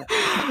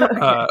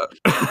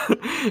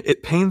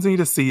 It pains me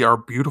to see our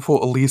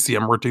beautiful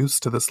Elysium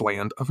reduced to this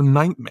land of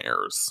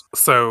nightmares.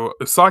 So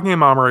Usagi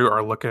and Mamoru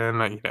are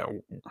looking,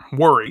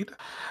 worried,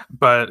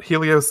 but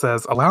Helios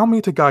says, "Allow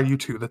me to guide you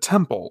to the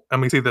temple." And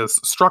we see this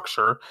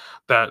structure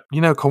that,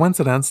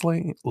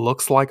 coincidentally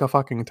looks like a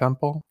fucking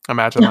temple.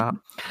 Imagine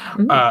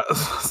that.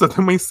 So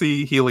then we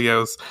see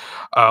Helios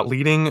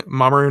leading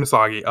Mamoru and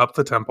Usagi up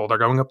the temple. They're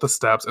going up the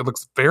steps. It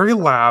looks very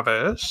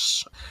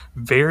lavish,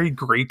 very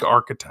Greek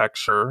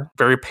architecture,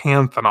 very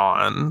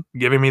Pantheon,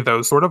 giving me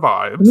those sort of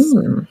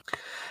vibes.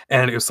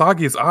 And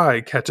Usagi's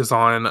eye catches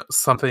on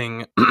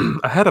something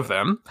ahead of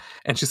them,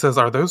 and she says,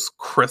 "Are those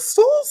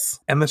crystals?"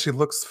 And then she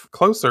looks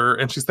closer,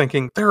 and she's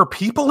thinking, "There are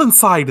people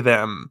inside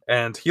them."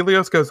 And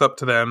Helios goes up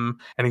to them,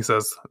 and he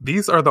says,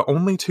 "These are the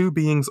only two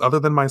beings other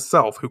than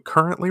myself who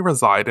currently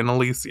reside in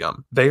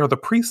Elysium. They are the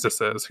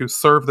priestesses who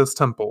serve this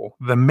temple,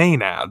 the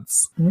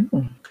Maenads."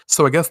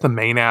 So I guess the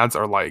Maenads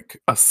are like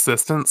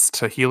assistants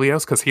to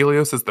Helios, because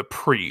Helios is the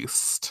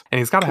priest, and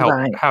he's got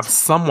to have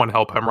someone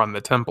help him run the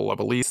temple of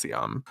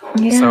Elysium.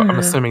 So I'm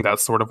assuming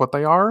that's sort of what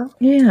they are.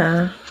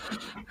 Yeah.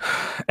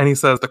 And he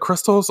says, the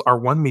crystals are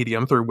one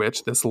medium through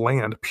which this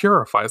land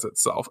purifies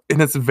itself.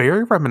 And it's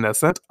very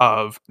reminiscent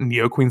of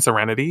Neo Queen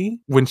Serenity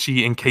when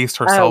she encased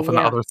herself and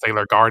the other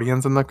Sailor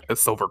Guardians in the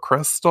silver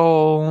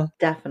crystal.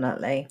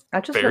 Definitely.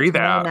 I just looked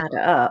Maenad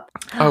up.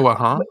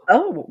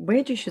 Oh,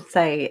 weird you should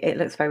say it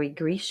looks very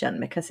Grecian,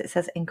 because it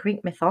says in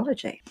Greek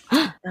mythology.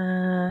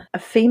 A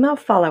female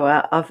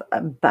follower of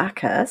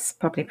Bacchus,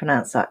 probably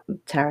pronounced that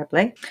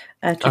terribly,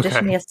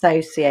 traditionally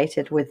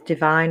associated with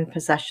divine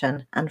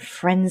possession and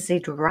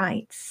frenzied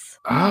rites.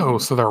 Oh,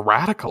 so they're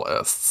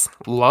radicalists.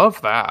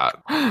 Love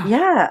that.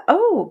 Yeah.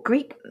 Oh,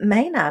 Greek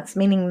Maenads,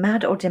 meaning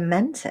mad or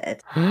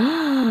demented.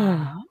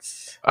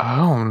 What?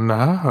 Oh,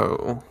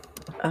 no.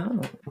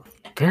 Oh.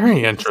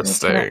 Very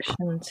interesting.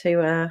 Connection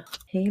to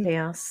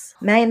Helios.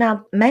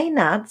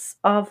 Maenads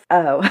of...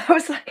 Oh, I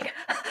was like...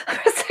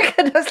 For a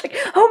second, I was like,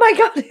 oh my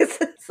God,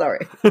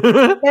 sorry.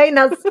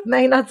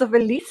 Maenads of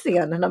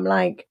Elysium. And I'm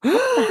like,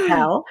 what the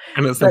hell?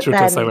 And it sent you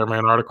to a Sailor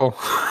Man article.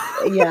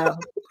 Yeah.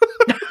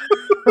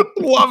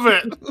 Love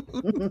it.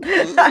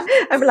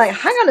 I'm like,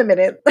 hang on a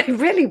minute. It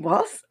really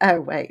was?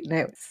 Oh, wait,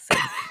 no.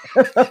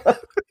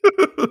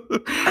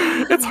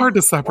 It's hard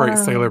to separate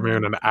Sailor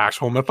Moon and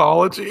actual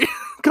mythology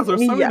because they're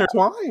so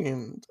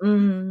intertwined.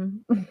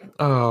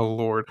 Oh,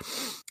 Lord.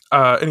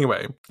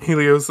 Anyway,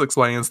 Helios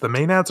explains the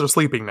Maenads are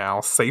sleeping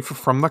now, safe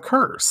from the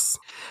curse.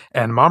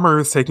 And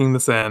Mamoru is taking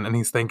this in, and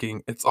he's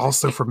thinking, it's all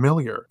so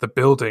familiar. The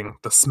building,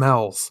 the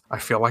smells. I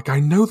feel like I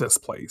know this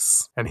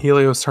place. And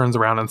Helios turns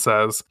around and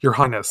says, Your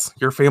Highness,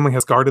 your family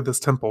has guarded this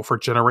temple for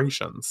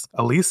generations.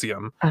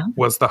 Elysium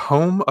was the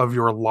home of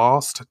your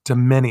lost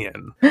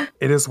dominion.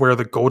 It is where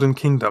the Golden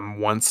Kingdom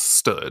once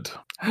stood.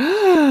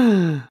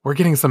 We're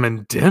getting some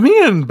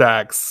Endymion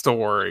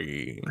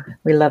backstory.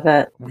 We love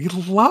it. We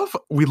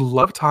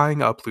love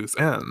tying up loose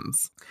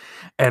ends.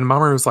 And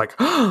Mamoru's like,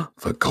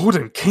 the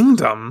Golden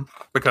Kingdom,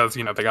 because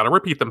they got to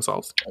repeat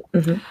themselves.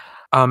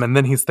 And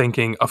then he's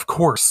thinking, of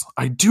course,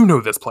 I do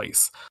know this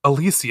place.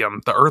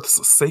 Elysium, the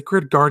Earth's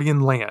sacred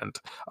guardian land.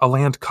 A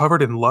land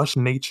covered in lush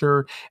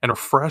nature and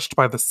refreshed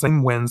by the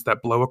same winds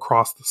that blow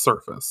across the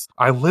surface.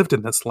 I lived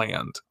in this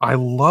land. I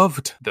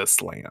loved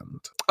this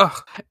land.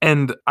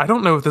 And I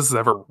don't know if this is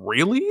ever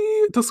really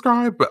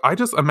described, but I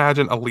just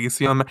imagine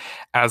Elysium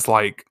as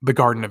like the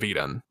Garden of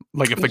Eden.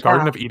 Like if the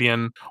Garden Yeah, of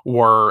Eden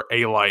were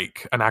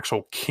an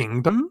actual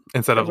kingdom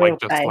instead a of like real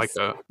just like place.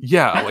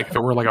 like if it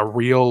were like a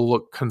real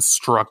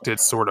constructed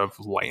sort of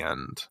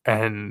land.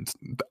 And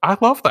I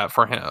love that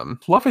for him.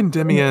 Love Mm.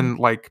 Endymion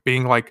like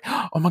being like,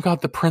 oh my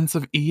god, the Prince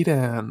of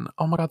Eden.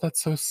 Oh my god,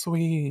 that's so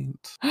sweet.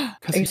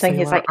 Because Are you he's saying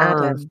he's Sailor like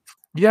Earth. Adam?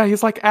 Yeah,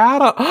 he's like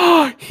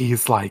Adam.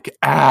 He's like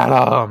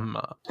Adam.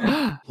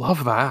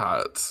 Love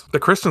that. The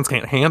Christians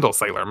can't handle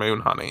Sailor Moon,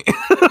 honey.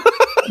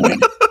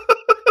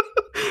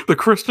 The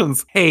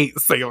Christians hate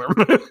Sailor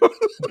Moon.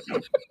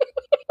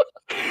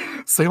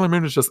 Sailor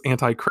Moon is just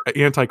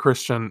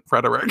anti-Christian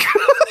rhetoric.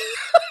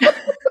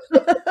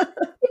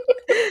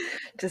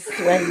 To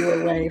sway you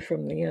away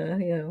from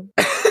the,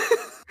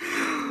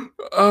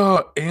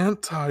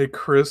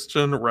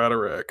 Anti-Christian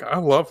rhetoric. I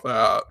love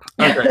that.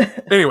 Okay.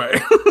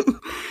 Anyway,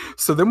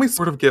 so then we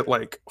sort of get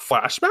like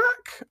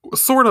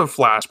sort of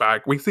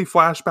flashback. We see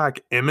flashback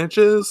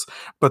images,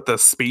 but the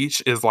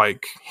speech is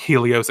like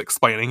Helios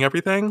explaining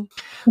everything.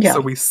 Yeah. So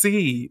we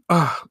see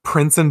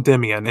Prince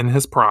Endymion in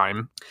his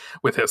prime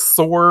with his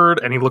sword,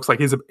 and he looks like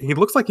he's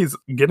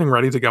getting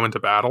ready to go into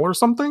battle or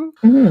something.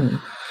 Mm.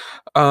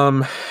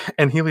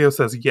 And Helios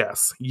says,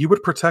 yes, you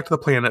would protect the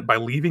planet by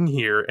leaving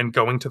here and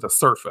going to the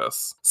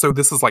surface. So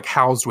this is like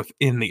housed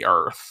within the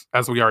Earth,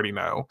 as we already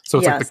know. So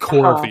it's like the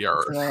core of the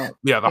Earth.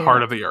 Yeah, the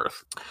heart of the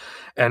Earth.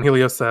 And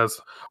Helios says,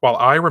 while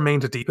I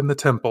remained deep in the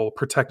temple,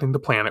 protecting the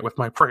planet with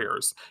my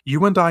prayers,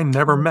 you and I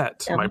never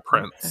met, my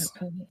prince.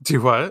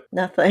 Do what?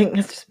 Nothing.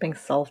 It's just being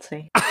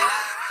salty.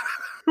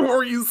 What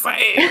were you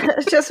saying?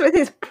 It's just with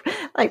his,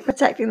 like,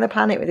 protecting the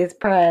planet with his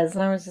prayers.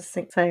 And I was just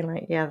saying,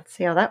 like, yeah,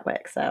 see how that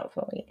works out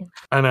for you.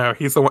 I know.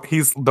 He's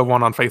the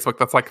one on Facebook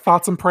that's like,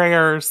 thoughts and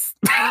prayers.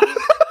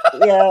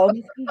 Yeah.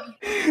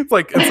 It's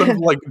like, instead of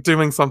like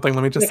doing something,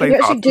 let me just say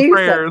thoughts and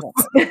prayers.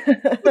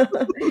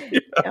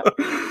 Yeah.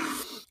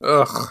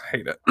 Ugh,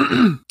 hate it.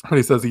 But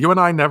he says, you and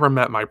I never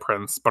met, my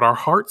prince, but our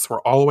hearts were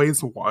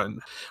always one.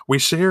 We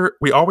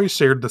always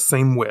shared the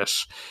same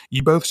wish.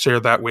 You both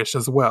share that wish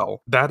as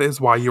well. That is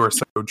why you are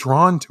so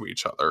drawn to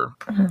each other.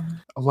 I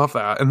love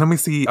that. And then we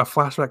see a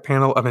flashback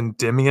panel of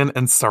Endymion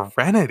and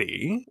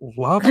Serenity.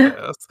 Love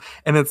this.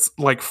 And it's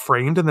like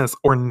framed in this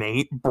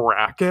ornate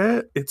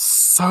bracket. It's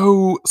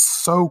so,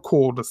 so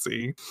cool to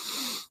see.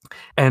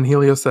 And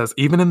Helios says,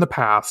 even in the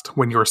past,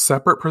 when your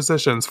separate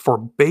positions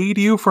forbade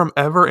you from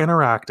ever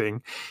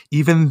interacting,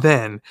 even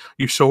then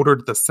you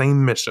shouldered the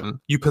same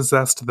mission. You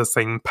possessed the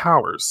same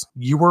powers.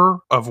 You were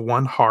of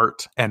one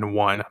heart and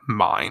one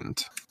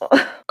mind.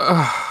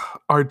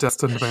 Our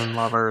destined moon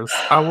lovers.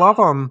 I love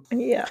them.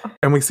 Yeah.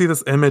 And we see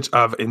this image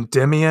of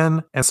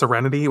Endymion and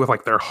Serenity with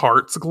like their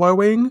hearts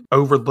glowing,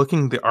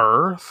 overlooking the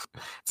earth.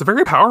 It's a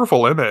very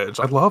powerful image.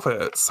 I love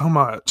it so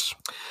much.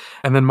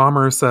 And then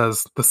Mamoru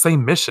says, the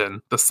same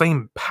mission, the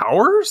same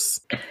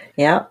powers?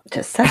 Yeah,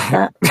 just says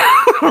that.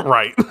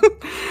 Right.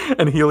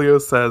 And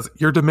Helios says,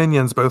 your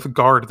dominions both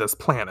guard this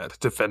planet,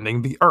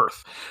 defending the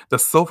earth, the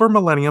silver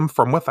millennium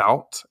from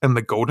without, and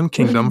the golden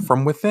kingdom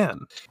from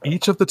within.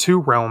 Each of the two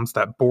realms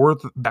that bore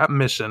that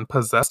mission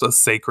possessed a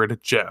sacred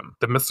gem.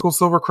 The mystical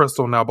silver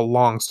crystal now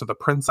belongs to the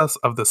princess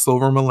of the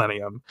silver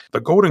millennium.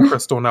 The golden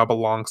crystal now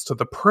belongs to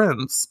the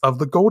prince of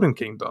the golden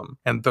kingdom.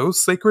 And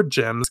those sacred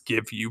gems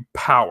give you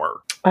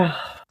power.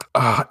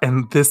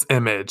 And this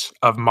image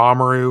of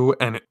Mamoru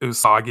and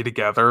Usagi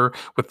together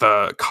with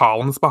the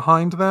columns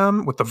behind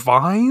them, with the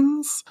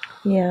vines.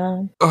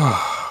 Yeah.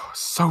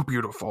 So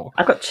beautiful.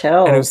 I got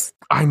chills.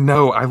 I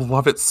know. I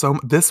love it so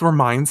much. This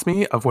reminds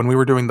me of when we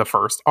were doing the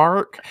first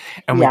arc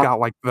and we got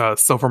like the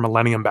Silver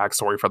Millennium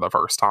backstory for the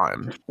first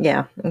time.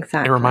 Yeah,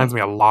 exactly. It reminds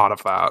me a lot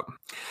of that.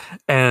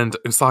 And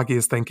Usagi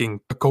is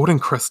thinking, the golden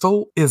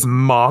crystal is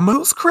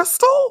Mamoru's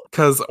crystal?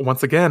 Because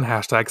once again,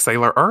 hashtag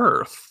Sailor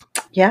Earth.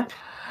 Yeah.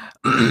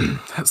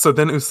 So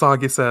then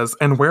Usagi says,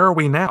 and where are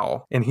we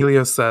now? And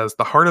Helios says,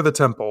 the heart of the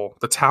temple,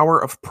 the tower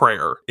of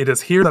prayer. It is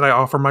here that I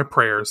offer my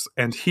prayers,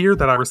 and here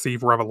that I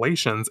receive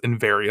revelations in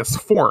various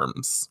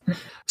forms.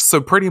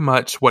 So pretty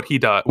much what he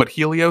does, what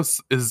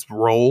Helios's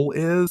role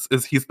is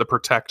he's the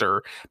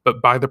protector, but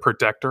by the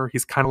protector,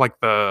 he's kind of like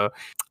the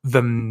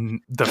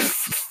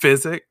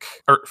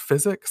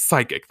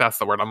psychic, that's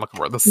the word I'm looking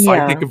for, the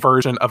psychic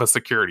version of a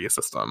security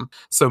system.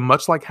 So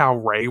much like how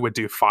Ray would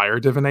do fire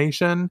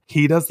divination,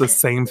 he does the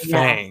same thing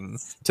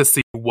to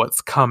see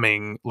what's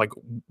coming, like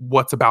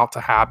what's about to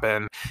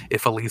happen,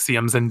 if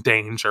Elysium's in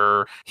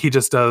danger. He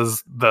just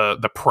does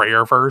the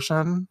prayer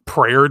version,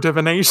 prayer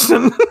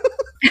divination.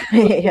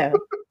 Yeah.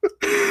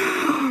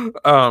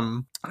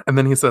 And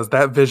then he says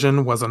that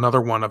vision was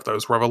another one of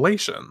those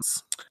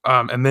revelations.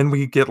 And then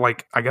we get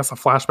like, I guess, a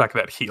flashback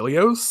that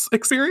Helios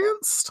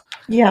experienced.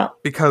 Yeah.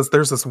 Because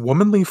there's this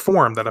womanly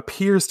form that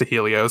appears to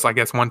Helios, I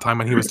guess one time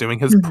when he was doing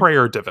his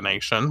prayer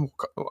divination.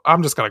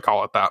 I'm just going to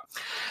call it that.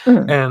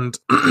 And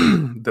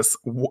this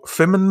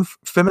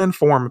feminine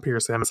form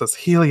appears to him and says,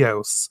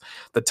 Helios,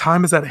 the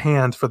time is at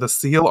hand for the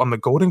seal on the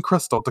golden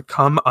crystal to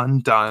come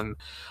undone.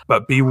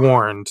 But be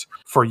warned,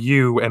 for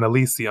you and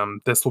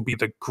Elysium, this will be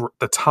the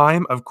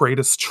time of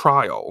greatest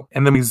trial.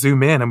 And then we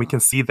zoom in and we can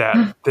see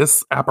that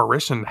this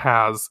apparition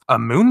has a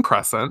moon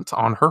crescent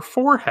on her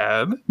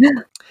forehead.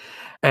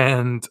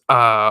 And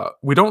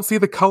we don't see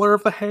the color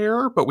of the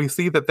hair, but we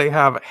see that they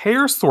have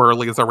hair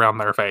swirlies around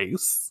their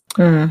face.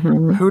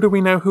 Who do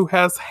we know who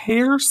has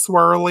hair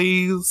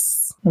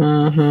swirlies?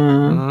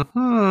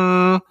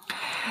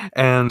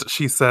 And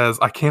she says,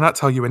 I cannot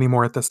tell you any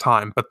more at this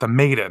time, but the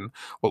maiden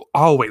will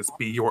always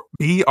be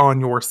on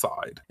your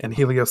side. And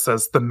Helios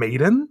says, the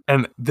maiden?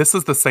 And this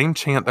is the same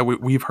chant that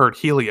we've heard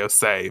Helios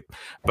say,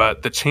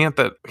 but the chant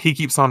that he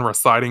keeps on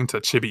reciting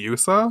to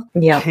Chibiusa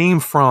came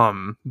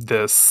from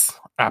this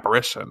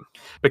apparition,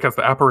 because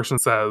the apparition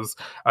says,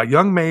 a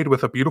young maid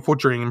with a beautiful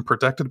dream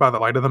protected by the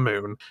light of the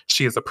moon.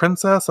 She is a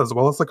princess as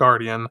well as a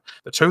guardian,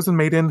 the chosen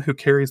maiden who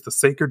carries the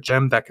sacred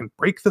gem that can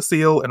break the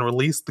seal and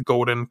release the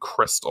golden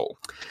crystal.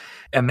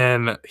 And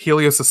then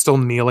Helios is still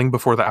kneeling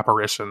before the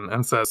apparition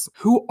and says,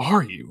 who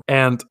are you?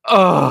 And,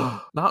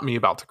 not me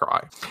about to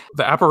cry.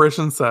 The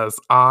apparition says,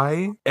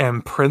 I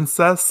am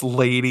Princess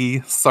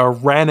Lady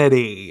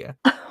Serenity.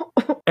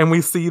 And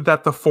we see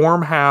that the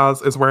form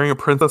is wearing a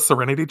Princess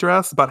Serenity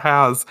dress, but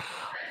has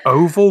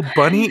oval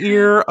bunny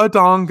ear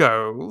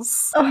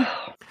adongos.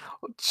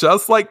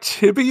 Just like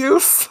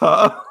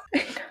Chibiusa.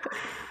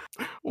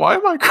 Why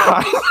am I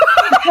crying?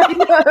 I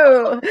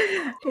know.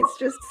 It's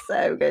just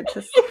so good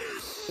to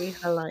see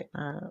her like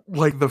that.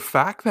 Like the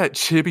fact that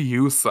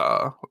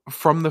Chibiusa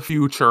from the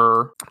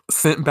future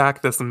sent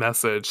back this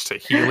message to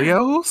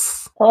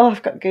Helios.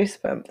 I've got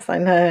goosebumps. I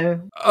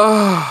know.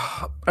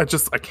 I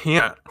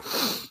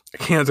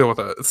can't deal with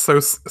it.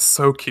 It's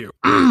so cute.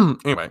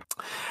 Anyway.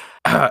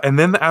 And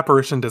then the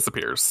apparition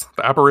disappears.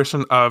 The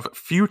apparition of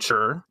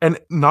Future. And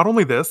not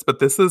only this, but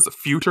this is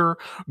Future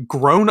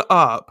grown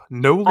up,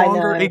 no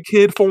longer a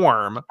kid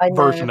form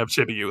version of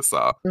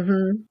Chibiusa.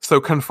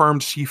 So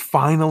confirmed she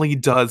finally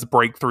does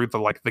break through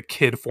the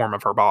kid form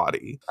of her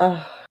body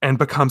and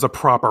becomes a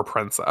proper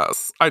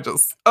princess.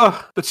 The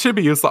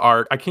Chibiusa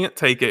arc, I can't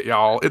take it,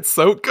 y'all. It's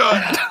so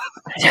good.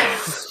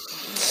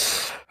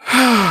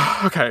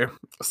 Okay,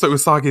 so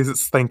Usagi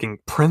is thinking,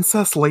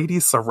 Princess Lady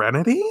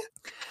Serenity?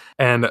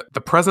 And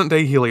the present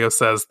day Helios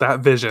says, that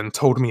vision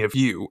told me of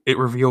you. It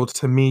revealed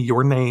to me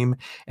your name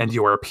and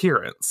your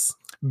appearance.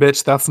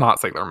 Bitch, that's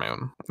not Sailor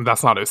Moon.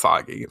 That's not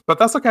Usagi. But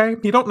that's okay.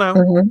 You don't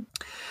know.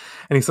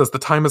 And he says, the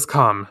time has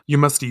come. You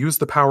must use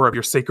the power of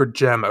your sacred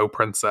gem, O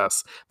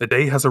princess. The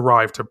day has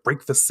arrived to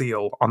break the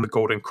seal on the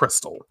golden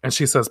crystal. And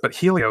she says, but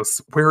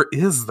Helios, where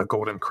is the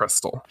golden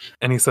crystal?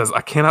 And he says, I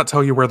cannot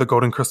tell you where the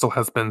golden crystal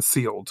has been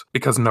sealed,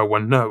 because no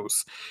one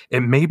knows. It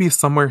may be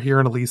somewhere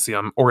here in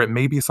Elysium, or it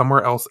may be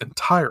somewhere else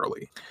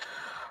entirely.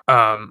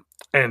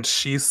 And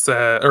he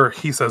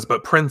says,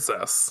 but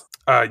princess,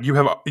 you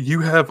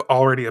have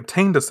already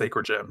obtained a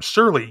sacred gem.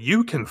 Surely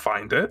you can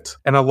find it.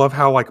 And I love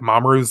how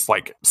Mamoru's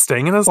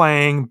staying in his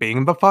lane,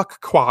 being the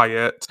fuck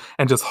quiet,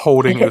 and just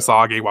holding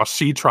Usagi while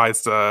she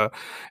tries to,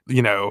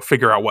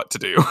 figure out what to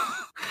do.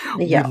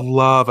 We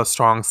love a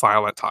strong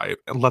silent type,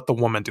 and let the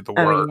woman do the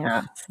work.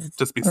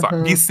 Just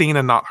be seen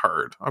and not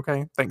heard.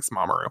 Okay, thanks,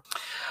 Mamoru.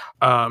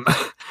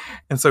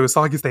 And so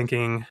Usagi's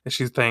thinking, and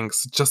she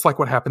thinks, just like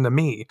what happened to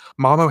me,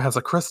 Mamo has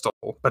a crystal,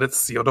 but it's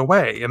sealed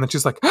away. And then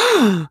she's like,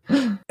 and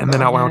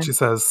then out loud she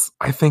says,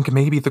 I think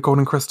maybe the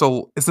golden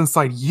crystal is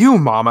inside you,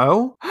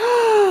 Mamo.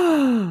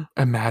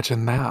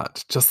 Imagine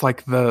that. Just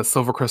like the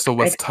silver crystal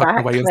was tucked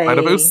away inside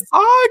of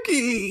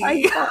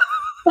Usagi.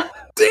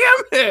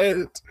 Damn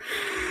it.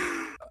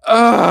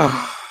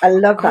 I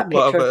love that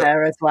picture of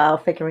her as well,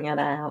 figuring it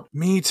out.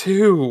 Me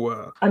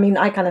too. I mean,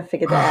 I kind of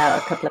figured it out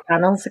a couple of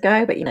panels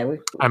ago, but yeah.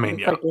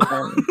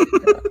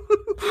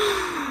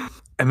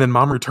 And then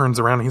Mamoru turns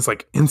around and he's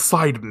like,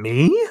 inside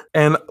me?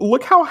 And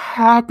look how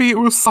happy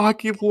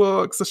Usagi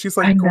looks. So she's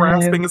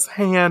grasping his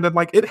hand and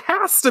it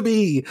has to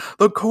be.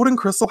 The golden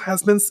crystal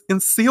has been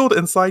sealed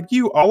inside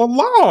you all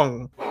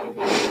along.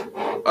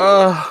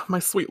 My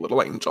sweet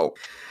little angel.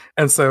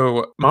 And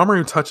so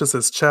Mamoru touches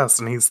his chest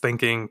and he's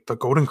thinking, the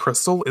golden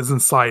crystal is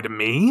inside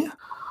me?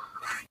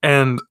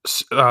 And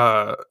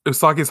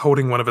Usagi's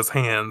holding one of his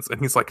hands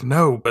and he's like,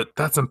 no, but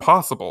that's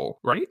impossible,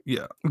 right?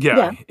 Yeah.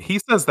 He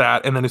says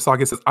that, and then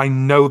Usagi says, I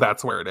know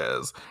that's where it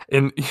is.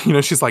 And,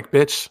 she's like,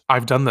 bitch,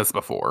 I've done this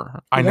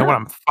before. I know what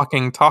I'm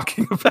fucking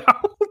talking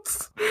about.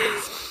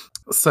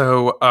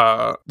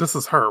 So this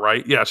is her,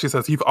 right? Yeah, she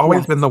says, you've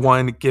always been the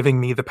one giving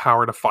me the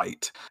power to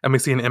fight. And we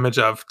see an image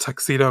of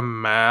Tuxedo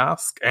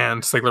Mask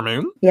and Sailor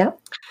Moon. Yeah.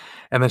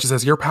 And then she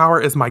says, your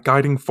power is my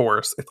guiding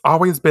force. It's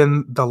always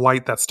been the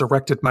light that's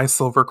directed my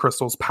silver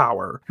crystal's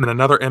power. And then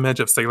another image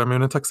of Sailor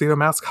Moon and Tuxedo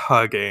Mask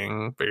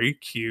hugging. Very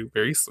cute,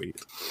 very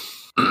sweet.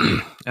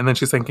 And then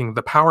she's thinking,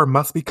 the power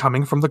must be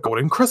coming from the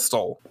golden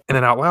crystal. And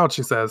then out loud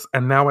she says,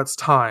 and now it's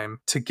time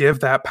to give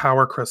that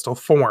power crystal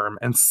form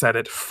and set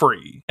it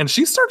free. And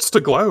she starts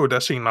to glow,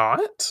 does she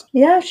not?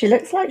 Yeah, she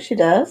looks like she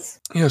does.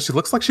 Yeah, she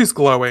looks like she's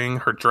glowing.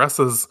 Her dress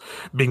is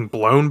being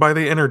blown by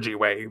the energy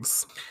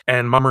waves.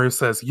 And Mamoru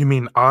says, you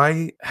mean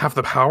I have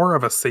the power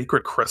of a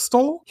sacred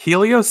crystal?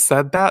 Helios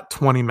said that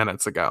 20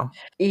 minutes ago.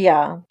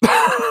 Yeah.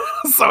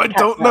 So I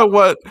don't know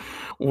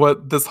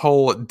what this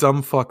whole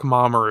dumb fuck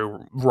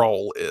Mamoru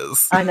role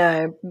is. I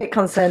know. A bit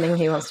concerning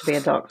he wants to be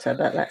a doctor,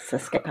 but let's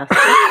just skip past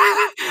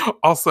it.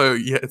 Also,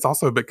 yeah, it's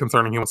also a bit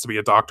concerning he wants to be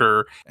a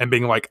doctor and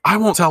being like, I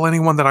won't tell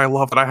anyone that I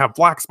love that I have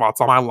black spots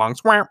on my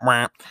lungs. Wah,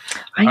 wah.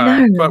 I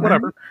know. But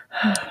whatever.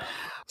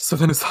 So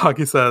then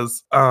Usagi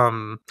says,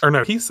 or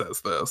no, he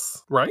says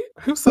this, right?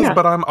 Who says,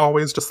 but I'm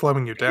always just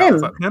slowing you down? Him.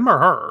 Is that him or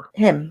her?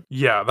 Him.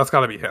 Yeah, that's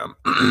gotta be him.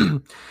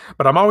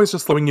 But I'm always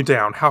just slowing you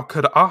down. How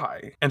could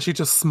I? And she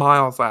just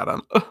smiles at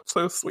him.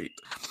 So sweet.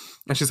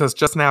 And she says,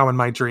 just now in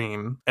my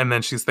dream. And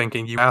then she's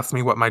thinking, you asked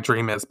me what my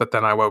dream is, but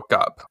then I woke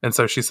up. And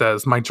so she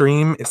says, my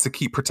dream is to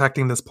keep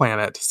protecting this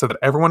planet so that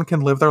everyone can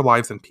live their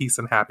lives in peace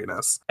and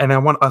happiness. And I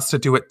want us to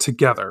do it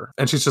together.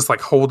 And she's just like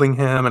holding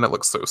him, and it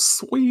looks so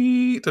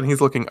sweet. And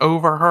he's looking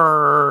over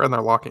her, and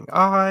they're locking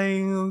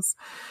eyes.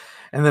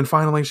 And then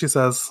finally she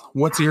says,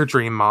 what's your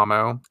dream,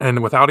 Mamo?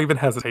 And without even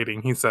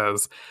hesitating, he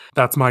says,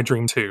 that's my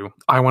dream too.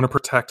 I want to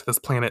protect this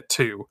planet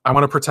too. I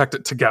want to protect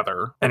it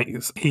together.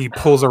 And he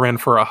pulls her in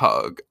for a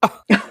hug.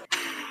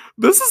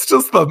 This is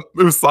just the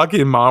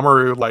Usagi and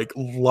Mamoru like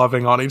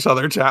loving on each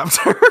other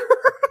chapter.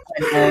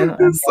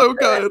 It's so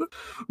good.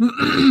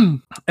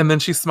 And then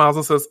she smiles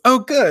and says, oh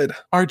good,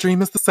 our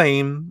dream is the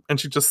same. And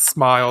she just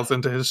smiles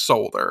into his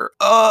shoulder.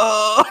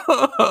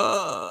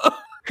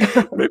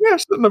 Maybe I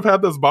shouldn't have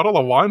had this bottle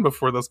of wine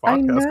before this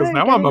podcast, because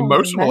now I'm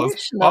emotional as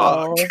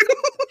fuck.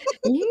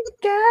 You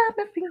got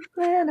me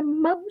feeling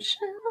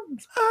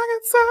emotions. I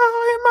get so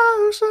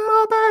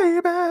emotional,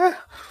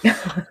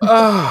 baby.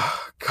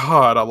 Oh,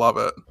 God, I love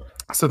it.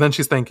 So then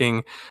she's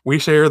thinking, we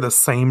share the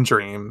same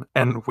dream,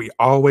 and we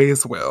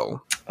always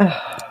will.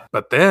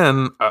 But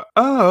then,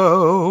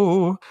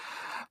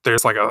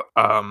 there's like a,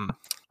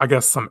 I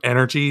guess some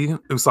energy.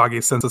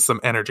 Usagi senses some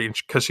energy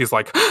because she's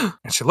like,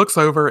 and she looks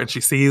over and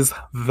she sees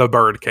the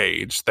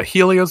birdcage, the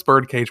Helios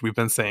birdcage we've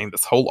been seeing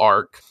this whole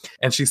arc.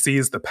 And she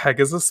sees the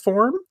Pegasus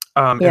form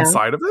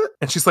inside of it.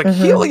 And she's like,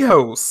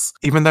 Helios,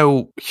 even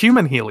though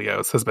human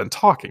Helios has been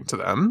talking to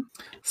them.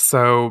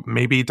 So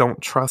maybe don't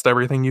trust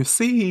everything you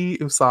see,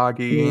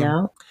 Usagi.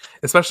 Yeah.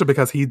 Especially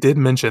because he did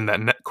mention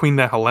that Queen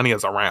Nehelenia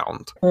is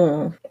around.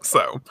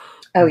 So.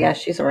 Oh, yeah,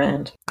 she's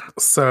around.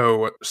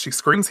 So she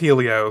screams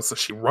Helios,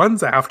 she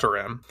runs after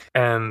him,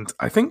 and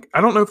I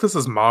don't know if this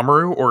is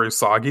Mamoru or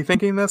Usagi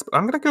thinking this, but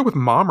I'm going to go with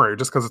Mamoru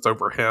just because it's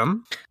over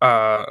him.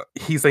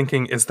 He's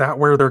thinking, is that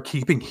where they're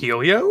keeping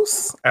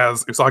Helios?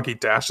 As Usagi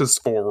dashes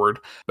forward,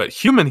 but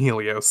human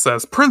Helios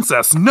says,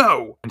 Princess,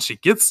 no! And she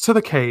gets to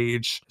the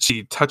cage,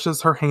 she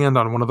touches her hand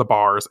on one of the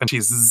bars, and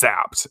she's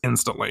zapped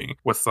instantly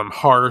with some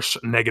harsh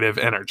negative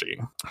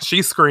energy.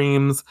 She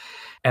screams,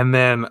 and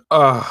then,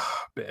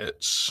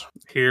 bitch,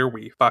 here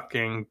we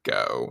fucking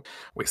go.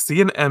 We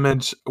see an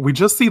image. We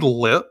just see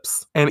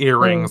lips and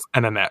earrings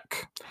and a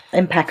neck.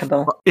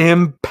 Impeccable.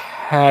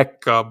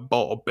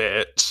 Impeccable,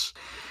 bitch.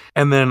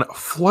 And then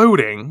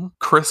floating,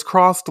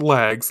 crisscrossed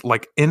legs,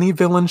 like any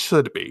villain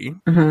should be,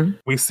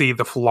 we see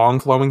the long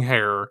flowing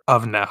hair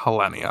of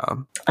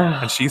Nehelenia.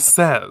 And she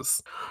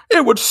says,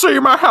 it would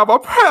seem I have a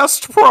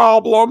pest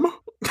problem.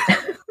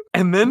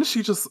 And then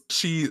she's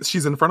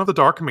in front of the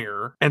dark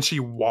mirror and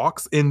she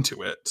walks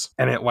into it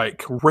and it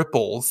like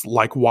ripples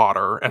like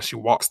water as she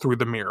walks through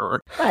the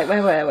mirror. Right,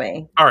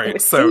 wait. All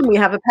right, so we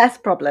have a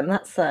pest problem.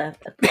 That's right?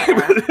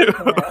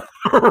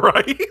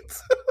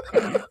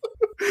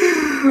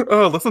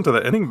 Oh, listen to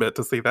the ending bit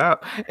to see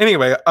that.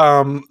 Anyway,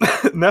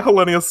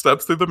 Nehelenia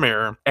steps through the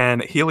mirror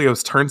and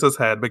Helios turns his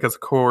head because, of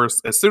course,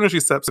 as soon as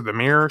she steps through the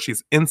mirror,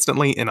 she's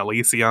instantly in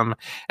Elysium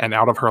and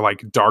out of her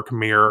like dark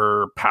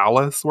mirror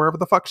palace, wherever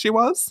the fuck she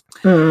was.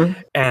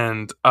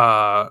 And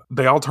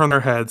they all turn their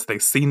heads. They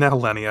see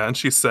Nehelenia and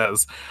she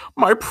says,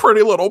 my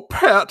pretty little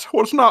pet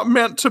was not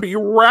meant to be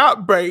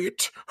rat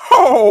bait.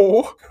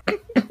 Oh.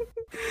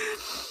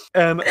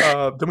 And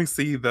then we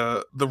see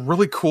the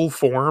really cool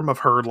form of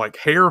her like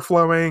hair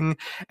flowing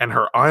and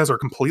her eyes are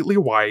completely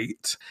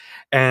white.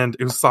 And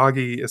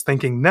Usagi is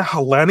thinking,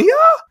 Nehelenia?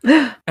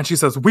 And she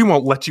says, we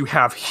won't let you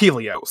have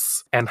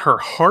Helios. And her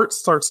heart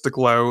starts to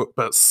glow,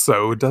 but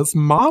so does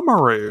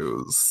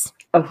Mamoru's.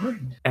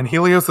 And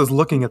Helios is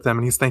looking at them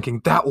and he's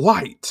thinking, that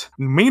light.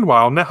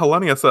 Meanwhile,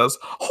 Nehelenia says,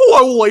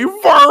 lowly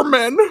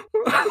vermin.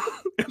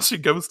 And she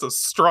goes to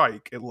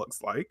strike, it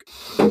looks like.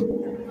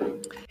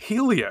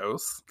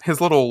 Helios,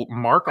 his little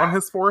mark on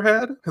his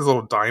forehead, his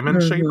little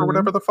diamond shape or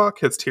whatever the fuck,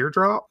 his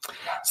teardrop,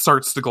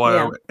 starts to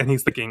glow, and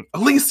he's thinking,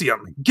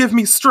 Elysium, give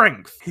me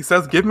strength. He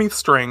says, give me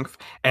strength,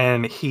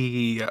 and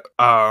he,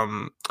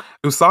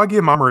 Usagi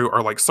and Mamoru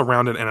are like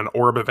surrounded in an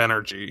orb of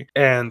energy,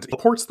 and he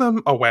ports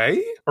them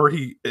away, or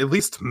he at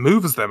least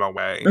moves them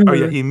away. Oh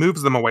yeah, he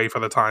moves them away for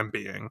the time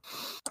being.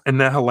 And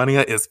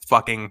Nehelenia is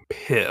fucking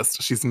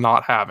pissed. She's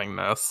not having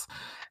this.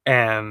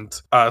 And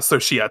so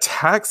she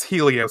attacks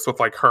Helios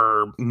with like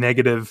her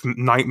negative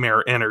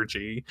nightmare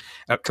energy,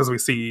 because we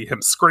see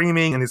him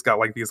screaming, and he's got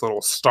like these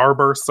little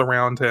starbursts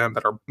around him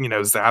that are, you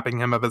know, zapping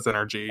him of his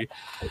energy.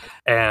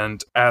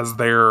 And as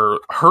they're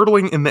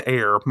hurtling in the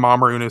air,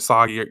 Mamoru and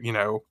Usagi, you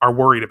know, are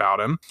worried about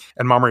him.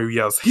 And Mamoru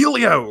yells,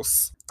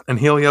 Helios! And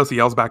Helios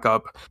yells back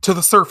up, to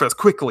the surface,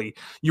 quickly.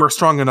 You are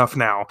strong enough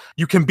now.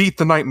 You can beat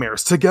the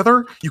nightmares.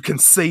 Together, you can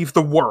save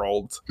the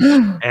world.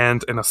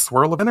 And in a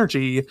swirl of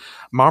energy,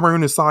 Mamoru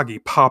and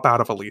Usagi pop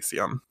out of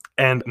Elysium.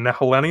 And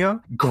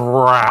Nehelenia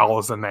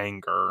growls in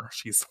anger.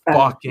 She's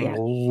fucking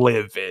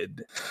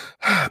livid.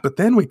 But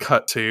then we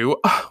cut to,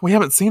 we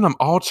haven't seen them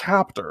all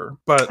chapter,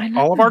 but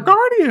all of our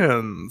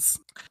guardians.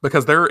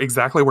 Because they're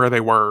exactly where they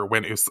were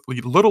when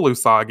little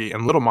Usagi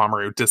and little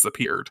Mamoru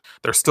disappeared.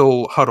 They're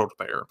still huddled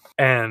there.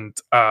 And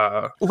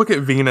look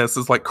at Venus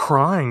is like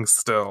crying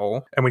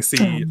still. And we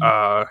see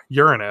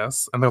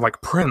Uranus, and they're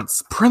like,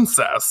 Prince,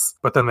 Princess.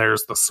 But then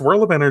there's the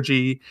swirl of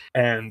energy,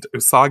 and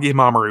Usagi and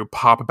Mamoru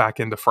pop back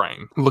into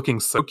frame, looking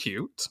so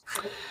cute.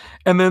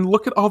 And then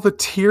look at all the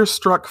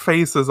tear-struck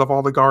faces of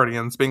all the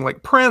guardians being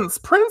like, Prince,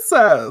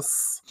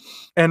 Princess.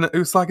 And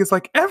Usagi's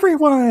like,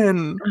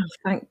 everyone! Oh,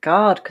 thank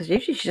God, because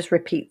usually she just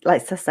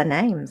says their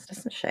names,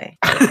 doesn't she?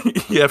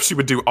 Yeah, if she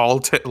would do all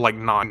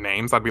 9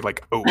 names, I'd be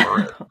like,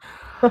 over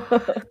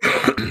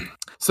it.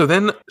 So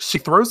then she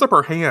throws up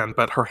her hand,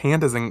 but her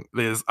hand is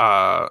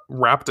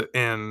wrapped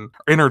in,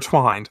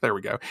 intertwined, there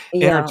we go,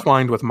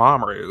 intertwined with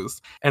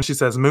Mamoru's. And she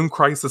says, Moon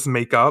Crisis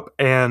makeup,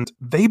 and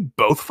they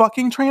both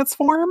fucking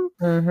transform?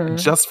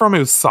 Just from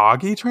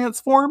Usagi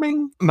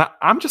transforming? Now,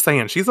 I'm just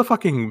saying, she's a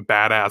fucking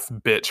badass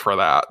bitch for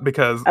that,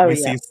 because we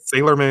see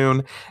Sailor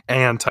Moon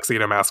and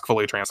Tuxedo Mask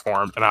fully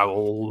transformed, and I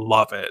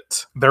love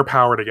it. Their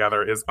power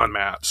together is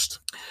unmatched.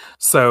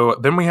 So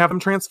then we have them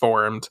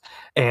transformed,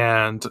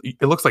 and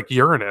it looks like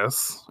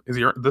Uranus. Is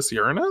this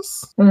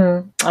Uranus?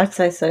 I'd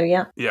say so,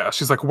 yeah. Yeah,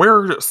 she's like,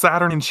 where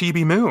Saturn and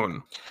Chibi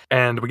Moon?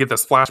 And we get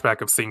this flashback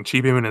of seeing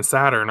Chibi Moon and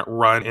Saturn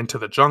run into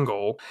the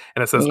jungle,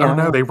 and it says, oh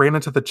no, they ran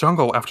into the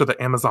jungle after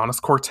the Amazonas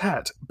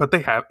Quartet, but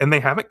they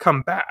haven't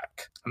come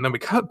back. And then we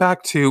cut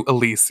back to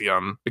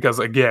Elysium, because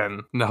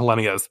again,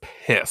 Nehelenia is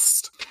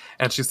pissed.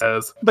 And she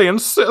says, they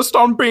insist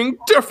on being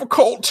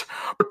difficult,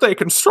 but they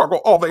can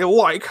struggle all they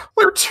like.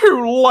 They're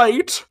too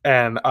late.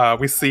 And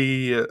we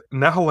see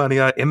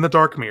Nehelenia in the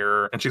dark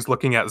mirror, and she's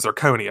looking at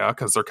Zirconia,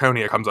 because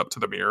Zirconia comes up to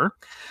the mirror.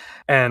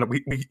 And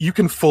you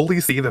can fully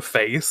see the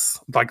face,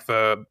 like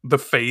the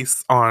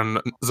face on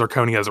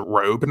Zirconia's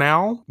robe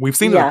now. We've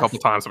seen it a couple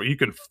times, but you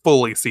can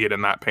fully see it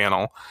in that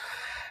panel.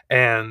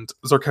 And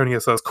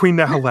Zirconia says, Queen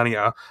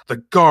Nehelenia, the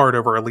guard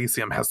over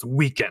Elysium has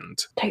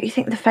weakened. Don't you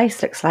think the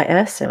face looks like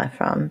Ursula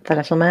from The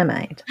Little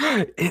Mermaid?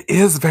 It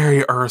is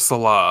very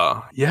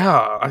Ursula.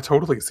 Yeah, I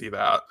totally see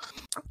that.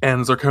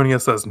 And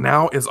Zirconia says,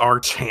 now is our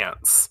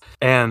chance.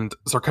 And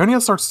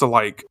Zirconia starts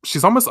to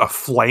she's almost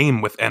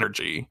aflame with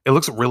energy. It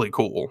looks really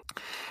cool.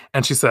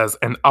 And she says,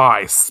 and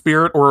I,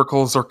 Spirit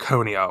Oracle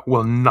Zirconia,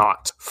 will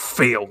not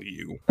fail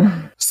you.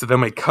 So then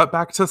we cut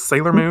back to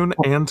Sailor Moon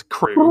and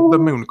crew, the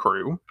Moon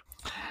Crew.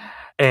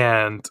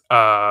 And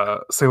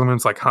Sailor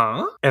Moon's like,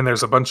 huh? And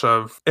there's a bunch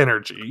of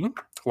energy,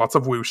 lots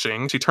of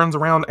whooshing. She turns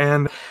around,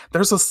 and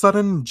there's a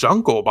sudden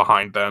jungle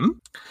behind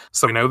them.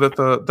 So we know that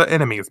the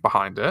enemy is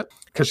behind it,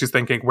 because she's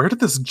thinking, where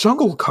did this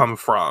jungle come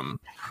from?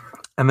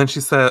 And then she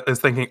is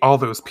thinking, all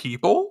those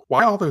people?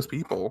 Why all those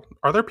people?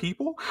 Are there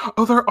people?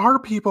 Oh, there are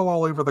people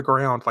all over the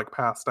ground,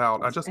 passed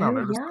out. I just now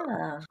noticed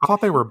that. I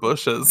thought they were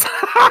bushes.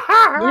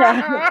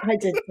 Yeah, I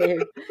did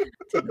too.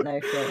 Didn't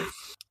notice.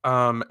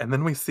 And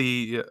then we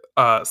see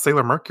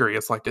Sailor Mercury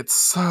is like, it's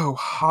so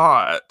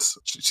hot.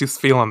 She's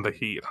feeling the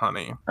heat,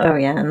 honey. Oh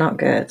yeah, not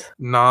good.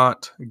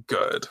 Not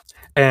good.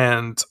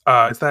 And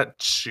is that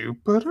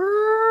Jupiter?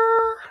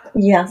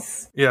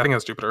 Yes. Yeah, I think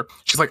it's Jupiter.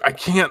 She's like, I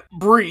can't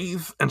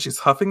breathe. And she's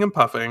huffing and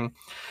puffing.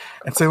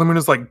 And Sailor Moon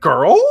is like,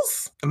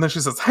 girls? And then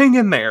she says, hang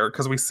in there,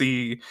 because we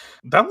see,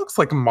 that looks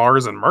like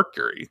Mars and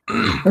Mercury,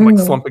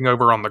 slumping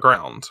over on the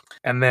ground.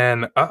 And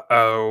then,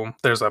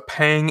 there's a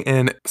pang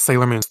in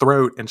Sailor Moon's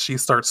throat, and she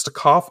starts to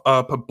cough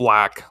up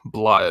black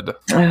blood.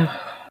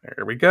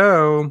 There we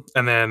go.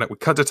 And then we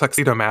cut to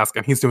Tuxedo Mask,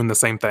 and he's doing the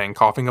same thing,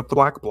 coughing up the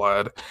black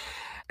blood.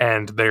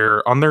 And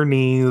they're on their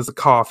knees,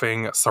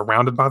 coughing,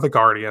 surrounded by the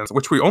Guardians,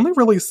 which we only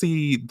really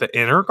see the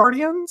inner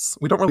Guardians.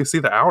 We don't really see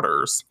the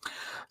outers.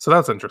 So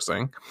that's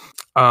interesting.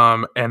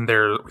 And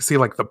we see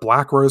the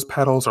black rose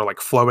petals are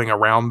flowing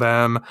around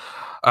them.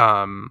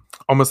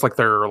 Almost like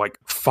they're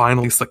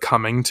finally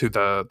succumbing to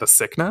the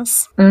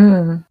sickness.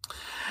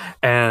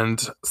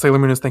 And Sailor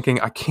Moon is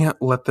thinking, I can't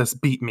let this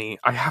beat me.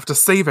 I have to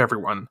save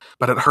everyone,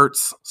 but it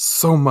hurts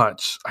so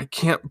much. I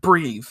can't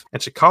breathe.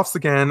 And she coughs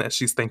again, and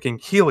she's thinking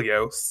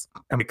Helios.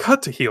 And we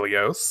cut to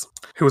Helios,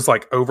 who is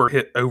like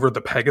hit over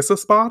the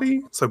Pegasus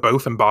body. So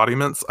both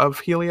embodiments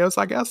of Helios,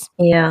 I guess.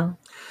 Yeah.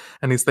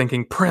 And he's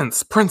thinking,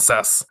 Prince,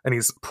 Princess. And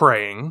he's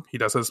praying. He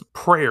does his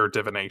prayer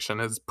divination,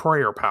 his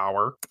prayer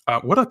power.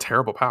 What a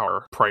terrible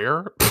power.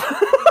 Prayer?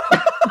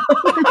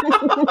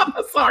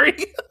 Sorry.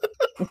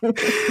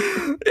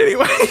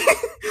 Anyway,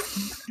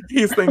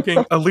 he's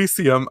thinking,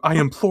 Elysium, I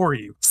implore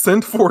you,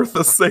 send forth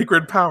the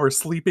sacred power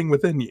sleeping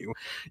within you.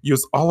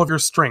 Use all of your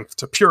strength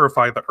to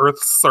purify the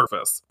earth's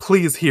surface.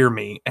 Please hear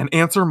me and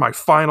answer my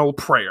final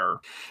prayer.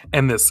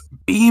 And this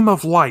beam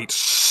of light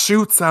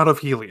shoots out of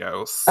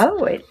Helios.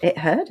 Oh, it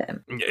hurt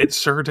him. It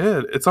sure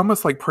did. It's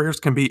almost like prayers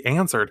can be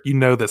answered. You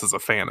know this is a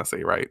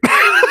fantasy, right?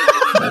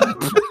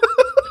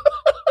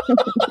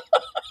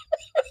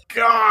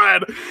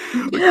 God,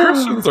 the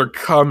Christians are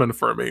coming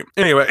for me.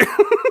 Anyway.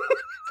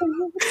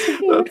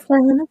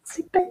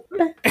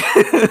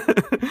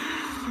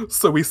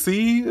 So we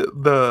see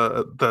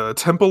the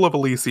Temple of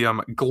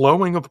Elysium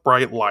glowing with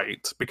bright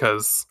light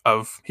because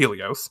of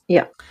Helios.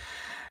 Yeah.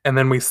 And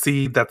then we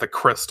see that the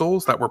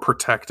crystals that were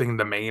protecting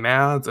the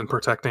Maenads and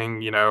protecting,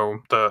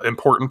 the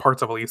important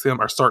parts of Elysium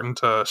are starting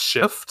to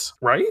shift,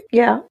 right?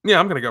 Yeah. Yeah,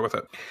 I'm going to go with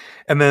it.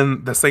 And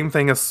then the same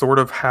thing is sort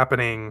of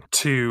happening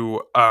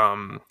to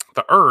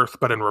the Earth,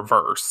 but in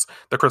reverse.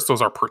 The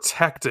crystals are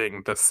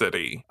protecting the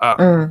city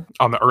on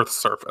the Earth's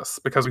surface,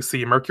 because we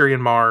see Mercury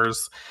and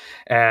Mars,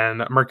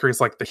 and Mercury's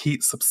like, the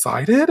heat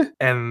subsided,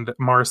 and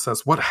Mars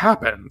says, what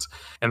happened?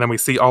 And then we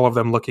see all of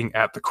them looking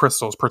at the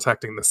crystals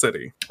protecting the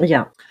city.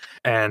 Yeah.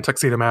 And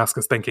Tuxedo Mask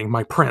is thinking,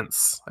 my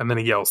prince. And then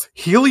he yells,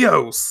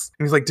 Helios!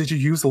 And he's like, did you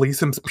use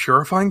Elysium's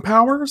purifying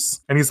powers?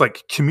 And he's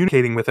like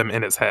communicating with him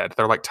in his head.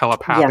 They're like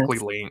telepathically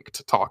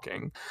linked,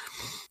 talking.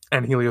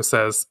 And Helios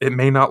says, it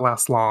may not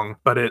last long,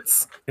 but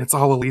it's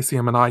all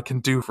Elysium and I can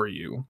do for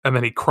you. And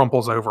then he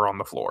crumples over on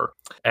the floor.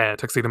 And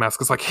Tuxedo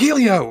Mask is like,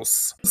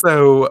 Helios!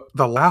 So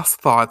the last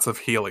thoughts of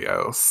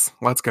Helios,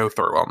 let's go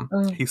through them.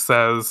 He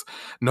says,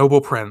 noble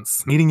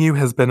prince, meeting you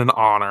has been an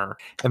honor.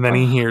 And then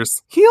he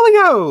hears,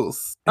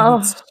 Helios!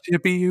 And it's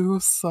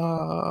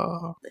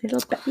Chibiusa.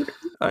 Little baby.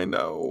 I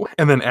know.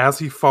 And then as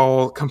he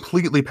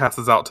completely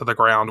passes out to the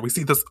ground, we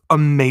see this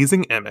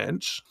amazing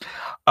image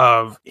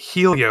of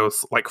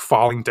Helios like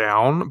falling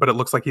down, but it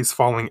looks like he's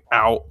falling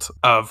out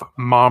of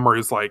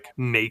Mamoru's like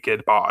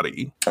naked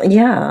body.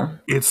 Yeah.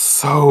 It's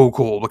so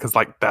cool because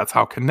like that's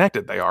how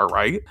connected they are,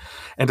 right?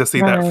 And to see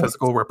that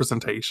physical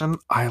representation,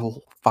 I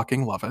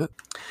fucking love it.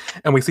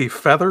 And we see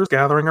feathers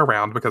gathering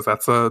around because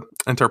that's a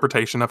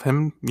interpretation of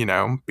him,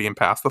 being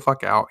passed the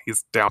fuck out.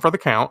 He's down for the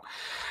count.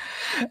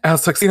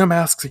 As Tuxedo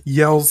Mask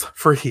yells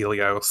for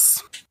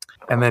Helios.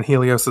 And then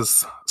Helios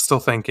is still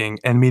thinking,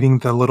 and meeting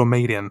the little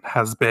maiden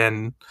has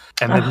been,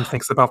 and then he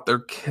thinks about their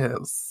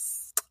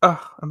kiss.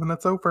 And then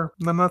it's over.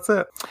 And then that's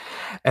it.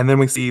 And then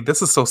we see,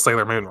 this is still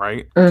Sailor Moon,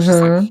 right? She's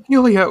like,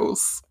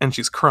 Helios. And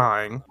she's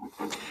crying.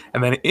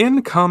 And then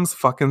in comes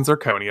fucking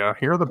Zirconia.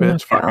 Here the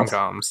bitch fucking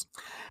comes.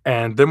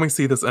 And then we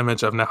see this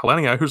image of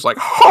Nehelenia, who's like,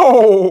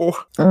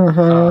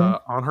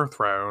 on her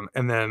throne.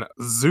 And then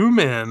zoom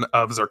in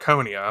of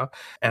Zirconia.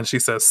 And she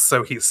says,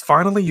 so he's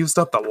finally used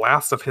up the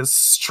last of his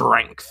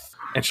strength.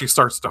 And she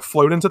starts to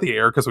float into the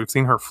air, because we've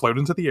seen her float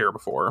into the air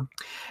before.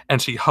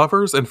 And she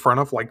hovers in front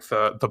of like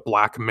the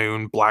black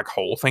moon, black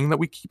hole thing that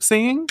we keep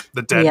seeing.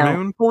 The dead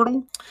moon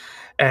portal.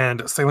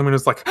 And Sailor Moon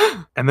is like,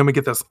 and then we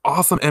get this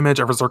awesome image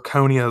of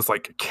Zirconia's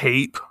like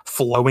cape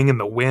flowing in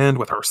the wind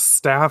with her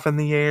staff in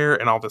the air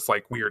and all this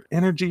like weird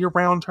energy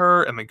around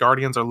her. And the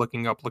Guardians are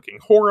looking up, looking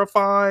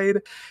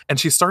horrified. And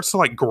she starts to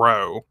like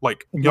grow.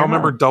 Like, y'all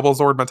remember Double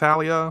Zord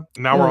Metalia?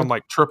 Now we're on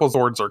like Triple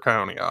Zord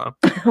Zirconia.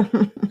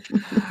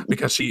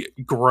 Because she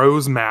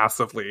grows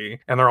massively.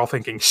 And they're all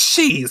thinking,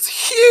 she's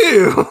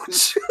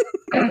huge!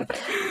 A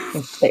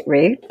bit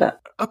rude,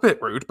 but... A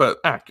bit rude, but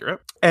accurate.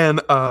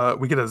 And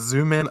we get a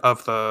zoom in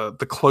of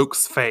the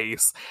cloak's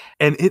face,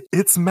 and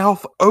its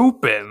mouth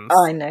opens.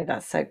 Oh, I know,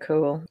 that's so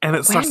cool. And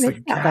it starts to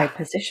go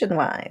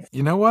position-wise.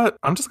 You know what?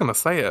 I'm just gonna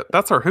say it.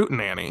 That's our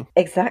hootenanny.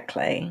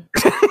 Exactly.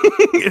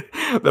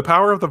 The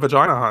power of the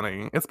vagina,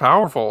 honey. It's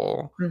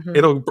powerful.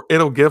 Mm-hmm.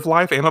 It'll give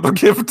life and it'll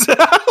give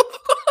death.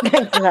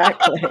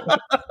 Exactly.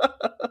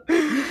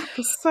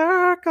 The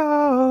circle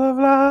of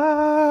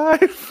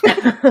life.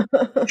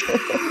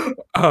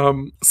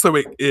 So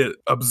it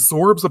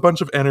absorbs a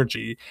bunch of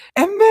energy,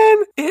 and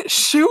then it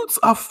shoots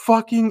a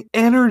fucking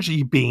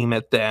energy beam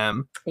at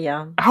them.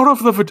 Yeah. Out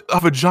of a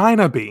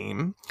vagina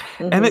beam.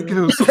 And it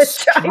goes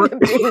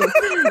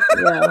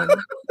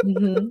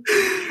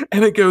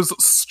and it goes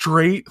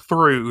straight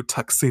through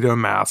Tuxedo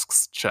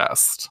Mask's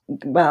chest.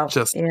 Well,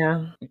 just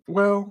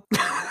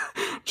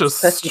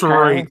pussy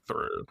straight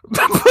through.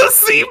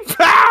 Pussy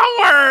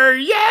power!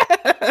 Yes!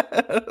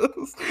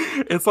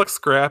 It's like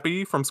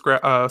Scrappy from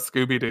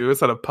Scooby-Doo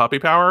instead of puppy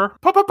power.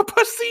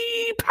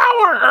 Pussy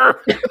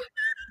power!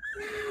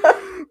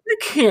 You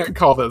can't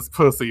call this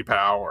pussy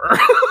power.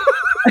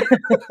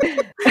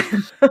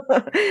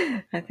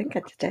 I think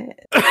I did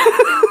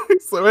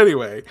it. So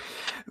anyway,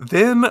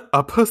 then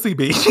a pussy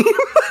bee.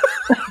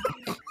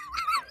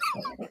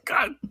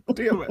 God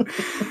damn it.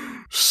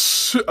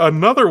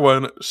 Another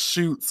one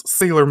shoots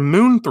Sailor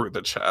Moon through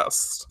the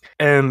chest.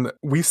 And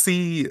we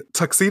see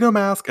Tuxedo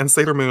Mask and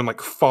Sailor Moon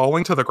like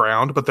falling to the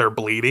ground, but they're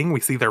bleeding. We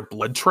see their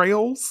blood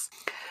trails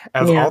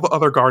as Yeah. all the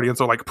other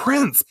guardians are like,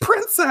 Prince,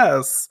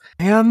 Princess.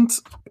 And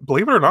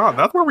believe it or not,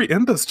 that's where we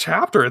end this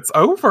chapter. It's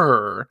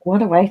over.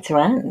 What a way to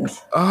end.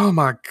 Oh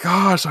my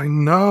gosh, I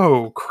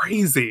know.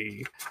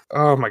 Crazy.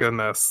 Oh my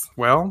goodness.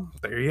 Well,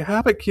 there you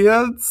have it,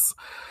 kids.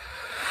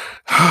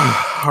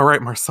 All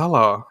right,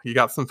 Marcella, you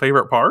got some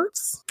favorite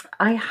parts?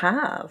 I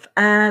have.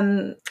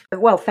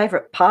 Well,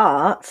 favourite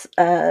part,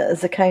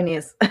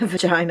 Zirconia's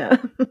vagina.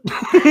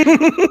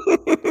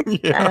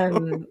 Yeah.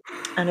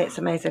 And its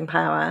amazing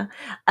power.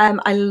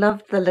 I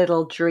loved the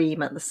little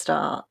dream at the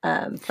start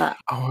that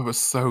Oh, it was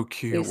so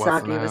cute,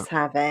 wasn't Usagi it? was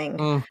having,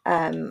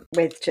 Mm.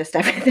 with just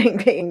everything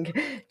being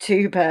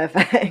too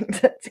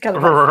perfect to kind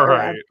of like throw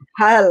Right.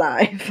 her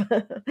life.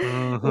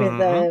 Mhm.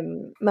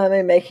 With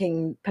Mummy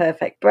making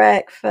perfect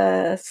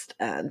breakfast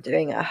and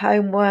doing her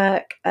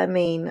homework. I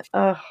mean,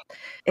 oh,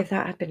 if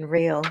that had been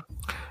real.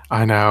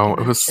 I know,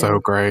 it was so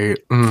Imagine. great.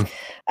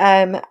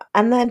 And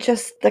then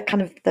just the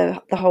kind of the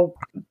whole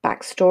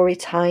backstory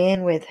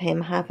tie-in with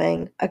him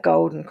having a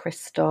golden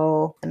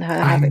crystal and her I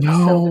having a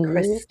silver know. Ugh.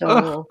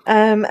 crystal.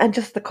 And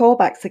just the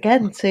callbacks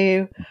again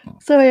to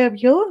sorry I'm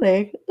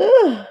yawning.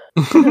 Ugh,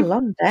 it's been a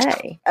long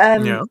day.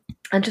 Yeah.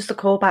 And just the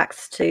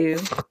callbacks to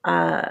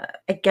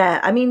again,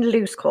 I mean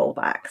loose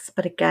callbacks,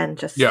 but again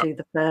just Yeah. to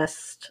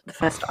the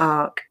first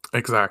arc.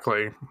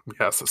 Exactly.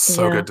 Yes, it's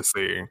so Yeah. good to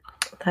see.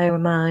 They were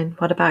mine.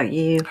 What about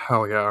you?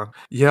 Hell yeah.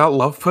 Yeah,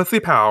 love pussy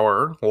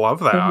power. Love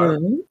that.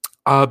 Mhm.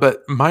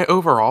 But my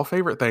overall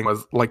favorite thing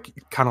was like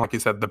kind of like you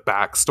said, the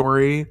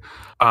backstory.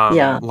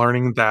 Yeah.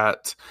 Learning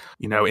that,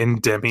 you know,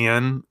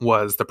 Endymion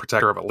was the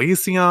protector of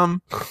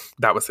Elysium.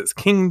 That was his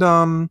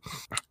kingdom.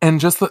 And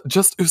just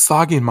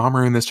Usagi and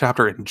Mamoru in this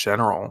chapter in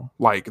general.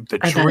 Like the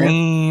I know.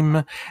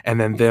 dream,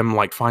 and then them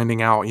like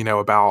finding out, you know,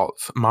 about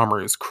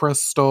Mamoru's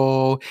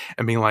crystal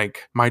and being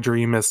like, my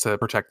dream is to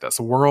protect this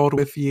world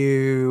with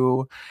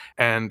you.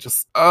 And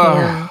just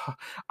Yeah.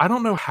 I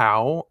don't know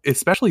how,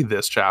 especially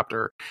this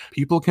chapter,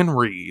 people can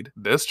read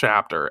this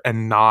chapter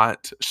and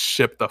not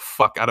ship the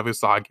fuck out of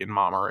Usagi and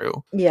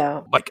Mamoru.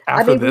 Yeah. Like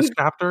after mean, this we've-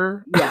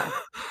 chapter, Yeah.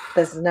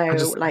 There's no I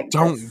just like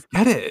don't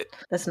get it.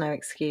 there's no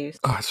excuse.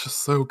 Oh, it's just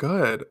so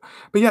good.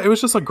 But yeah, it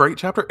was just a great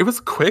chapter. It was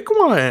a quick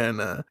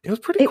one. It was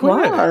pretty It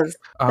quick. was.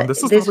 But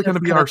This is this probably going to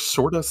was be kind our of-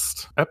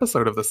 shortest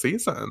episode of the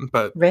season,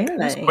 but it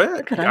was Really?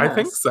 quick. Look at I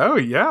think us. so,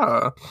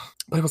 yeah.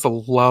 But it was a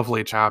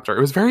lovely chapter.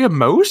 It was very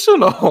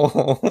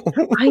emotional.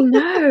 I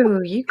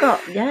know. You got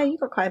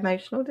quite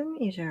emotional,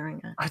 didn't you, during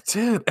it? I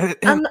did. And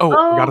And, I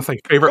gotta say,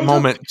 favorite little-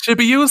 moment,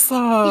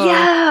 Chibiusa.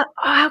 Yeah.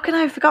 Oh, how can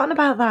I have forgotten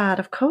about that?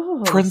 Of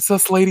course.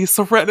 Princess Lady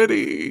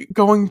Serenity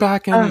going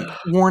back and Ugh.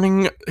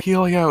 warning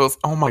Helios.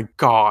 Oh my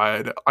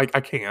god. I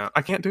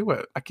can't do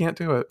it. I can't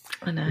do it.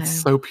 I know.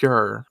 It's so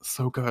pure.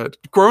 So good.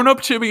 Grown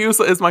up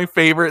Chibiusa is my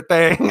favorite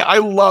thing. I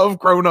love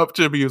grown up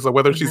Chibiusa,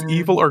 whether she's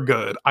evil or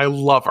good. I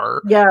love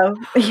her. Yeah.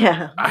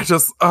 Yeah.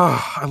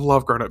 I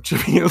love grown up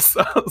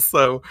Chibiusa.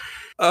 So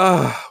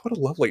what a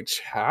lovely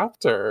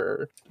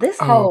chapter. This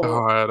Oh whole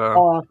god.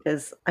 arc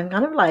is I'm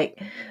kind of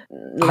like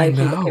low-key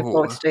looking know.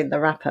 forward to doing the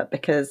wrap up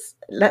because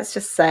let's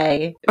just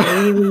say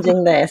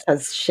rereading this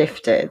has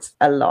shifted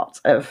a lot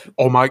of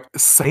Oh my,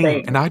 same.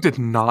 Thing. And I did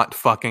not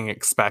fucking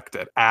expect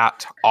it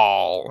at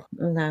all.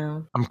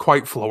 no. I'm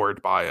quite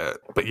floored by it.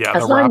 But yeah, I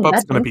was the lying wrap in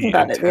up's bed going to be thinking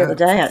about it the other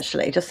intense. day,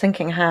 actually, just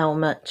thinking how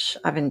much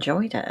I've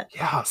enjoyed it.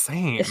 Yeah,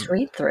 same. This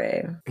read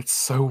through. It's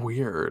so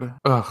weird.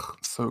 Ugh,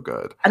 so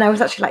good. And I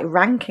was actually like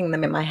ranking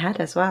them in my head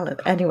as well.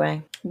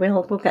 Anyway,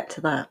 we'll get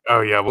to that.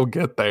 Oh yeah, we'll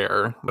get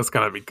there. That's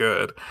gonna be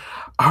good.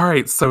 All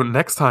right, so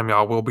next time,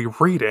 y'all, we'll be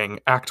reading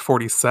Act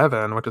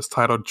 47, which is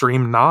titled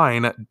Dream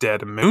 9,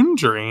 Dead Moon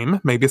Dream.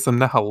 Maybe some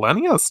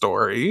Nehelenia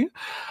story.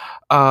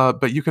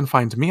 But you can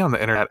find me on the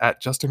internet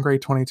at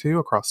JustinGray22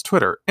 across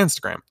Twitter,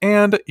 Instagram,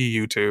 and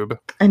YouTube.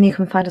 And you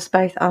can find us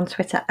both on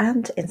Twitter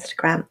and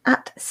Instagram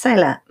at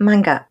Sailor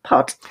Manga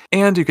Pod.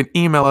 And you can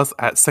email us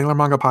at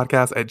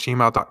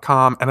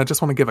sailormangapodcast@gmail.com. And I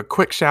just want to give a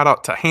quick shout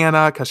out to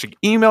Hannah because she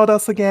emailed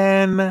us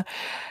again.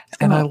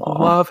 And I Aw.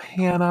 love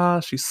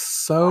Hannah. She's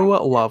so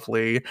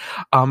lovely.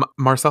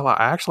 Marcella,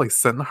 I actually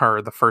sent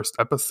her the first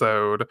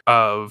episode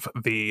of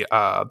the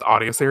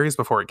audio series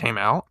before it came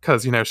out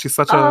because, you know, she's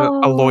such a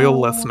loyal Oh.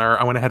 listener.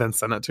 I went ahead and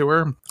sent it to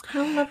her.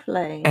 How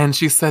lovely. And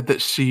she said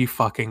that she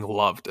fucking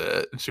loved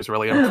it. She was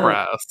really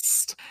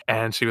impressed. And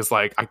And she was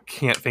like, I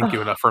can't thank you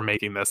Oh, enough for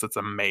making this. It's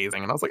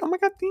amazing. And I was like, oh my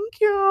God, thank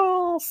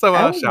you. So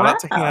oh shout out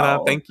to Hannah.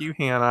 wow. Thank you,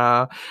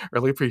 Hannah.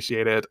 Really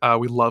appreciate it.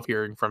 We love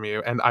hearing from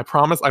you. And I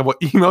promise I will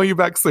email you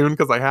back soon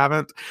because I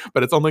haven't,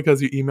 but it's only because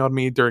you emailed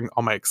me during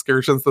all my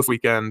excursions this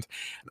weekend.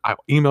 I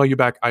will email you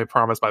back. I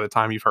promise by the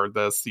time you've heard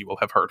this, you will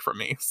have heard from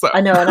me. So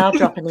I know, and I'll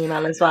drop an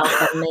email as well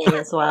from me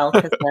as well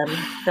because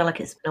I feel like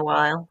it's been a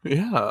while.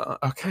 yeah.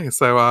 Okay.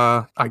 So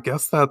I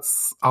guess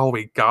that's all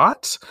we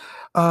got.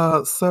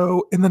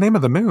 So in the name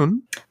of the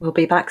moon, We'll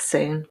be back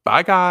soon.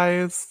 bye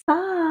guys. Bye.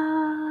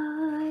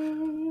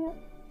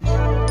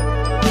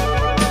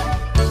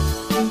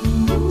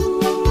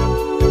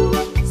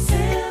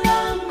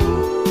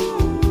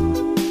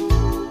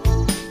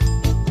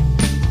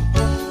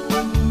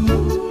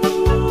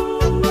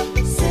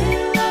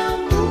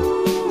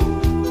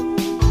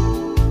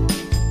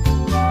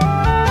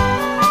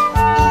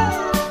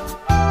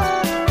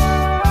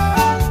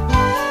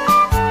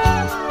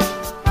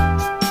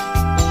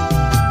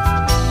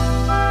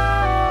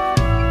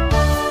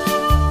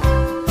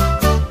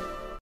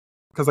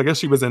 Because I guess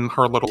she was in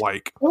her little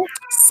like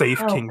safe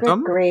Oh, good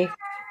kingdom. grief.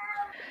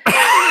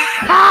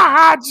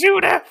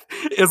 Judith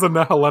is a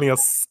Nehelenia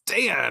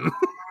stan.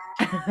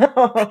 Let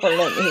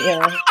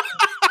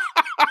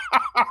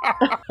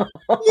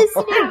me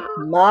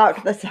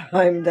mark the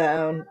time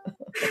down.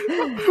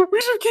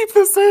 We should keep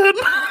this in.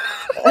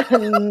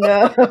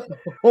 No.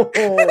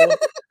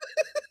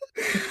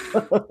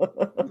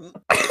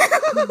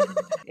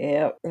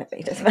 Yeah, let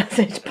me just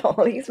message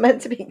Paul. He's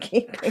meant to be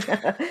keeping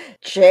her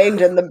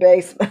chained in the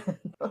basement.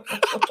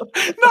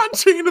 Not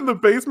chained in the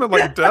basement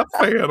like Death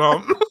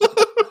Phantom.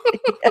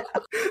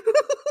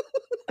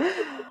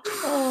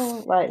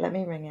 Oh, right, let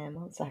me ring him.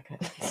 1 second.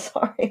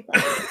 Sorry.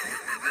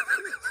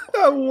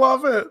 I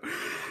love it.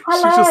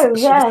 Hello,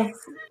 yes.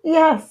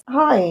 Yes,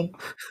 hi.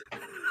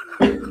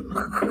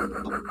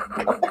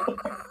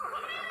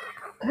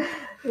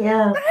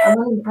 Yeah, I'm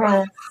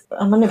unimpressed.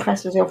 I'm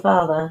unimpressed with your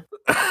father.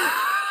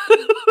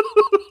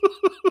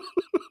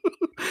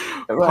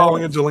 Paul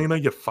Right. Angelina,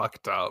 you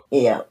fucked up.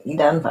 Yeah, you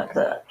done fucked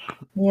up.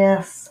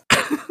 Yes.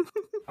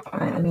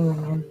 Right, let me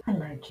ring him.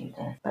 Hello,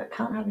 Judith. But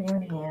can't have you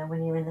in here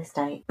when you're in the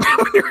state.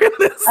 When you're in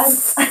this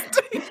state.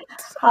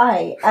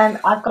 Hi,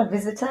 I've got a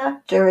visitor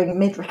during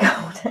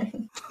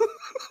mid-recording.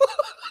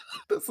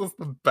 This is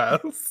the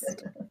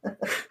best. Are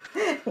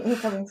you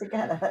coming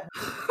together?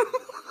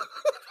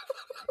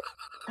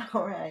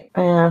 All right.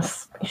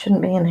 Yes, you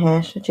shouldn't be in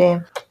here, should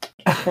you?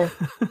 Because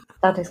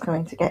Daddy's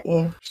coming to get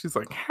you. She's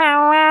like,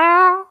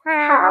 hello.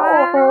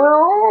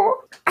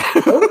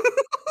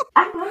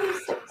 I'm going to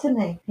stick to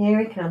me. Here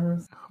he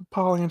comes.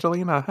 Paul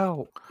Angelina,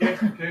 help. Yes,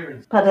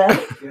 Karen. Pardon?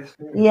 Yes,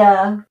 Karen.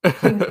 Yeah,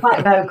 she was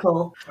quite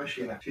vocal. Where's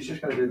she at? She's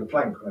just going to do the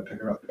plank when I pick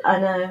her up. I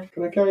know.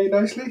 Can I carry you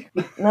nicely?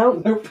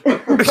 Nope. Nope.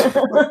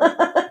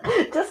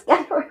 Just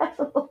get around.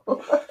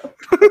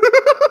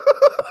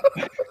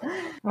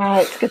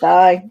 Right,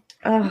 goodbye.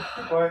 Oh.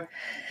 Bye.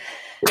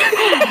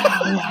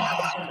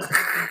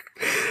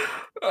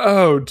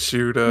 Oh,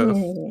 Judith.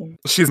 Mm.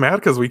 She's mad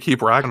because we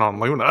keep ragging on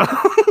Luna.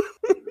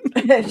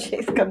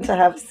 She's come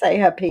to say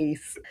her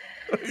piece.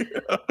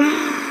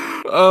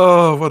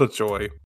 Oh, what a joy.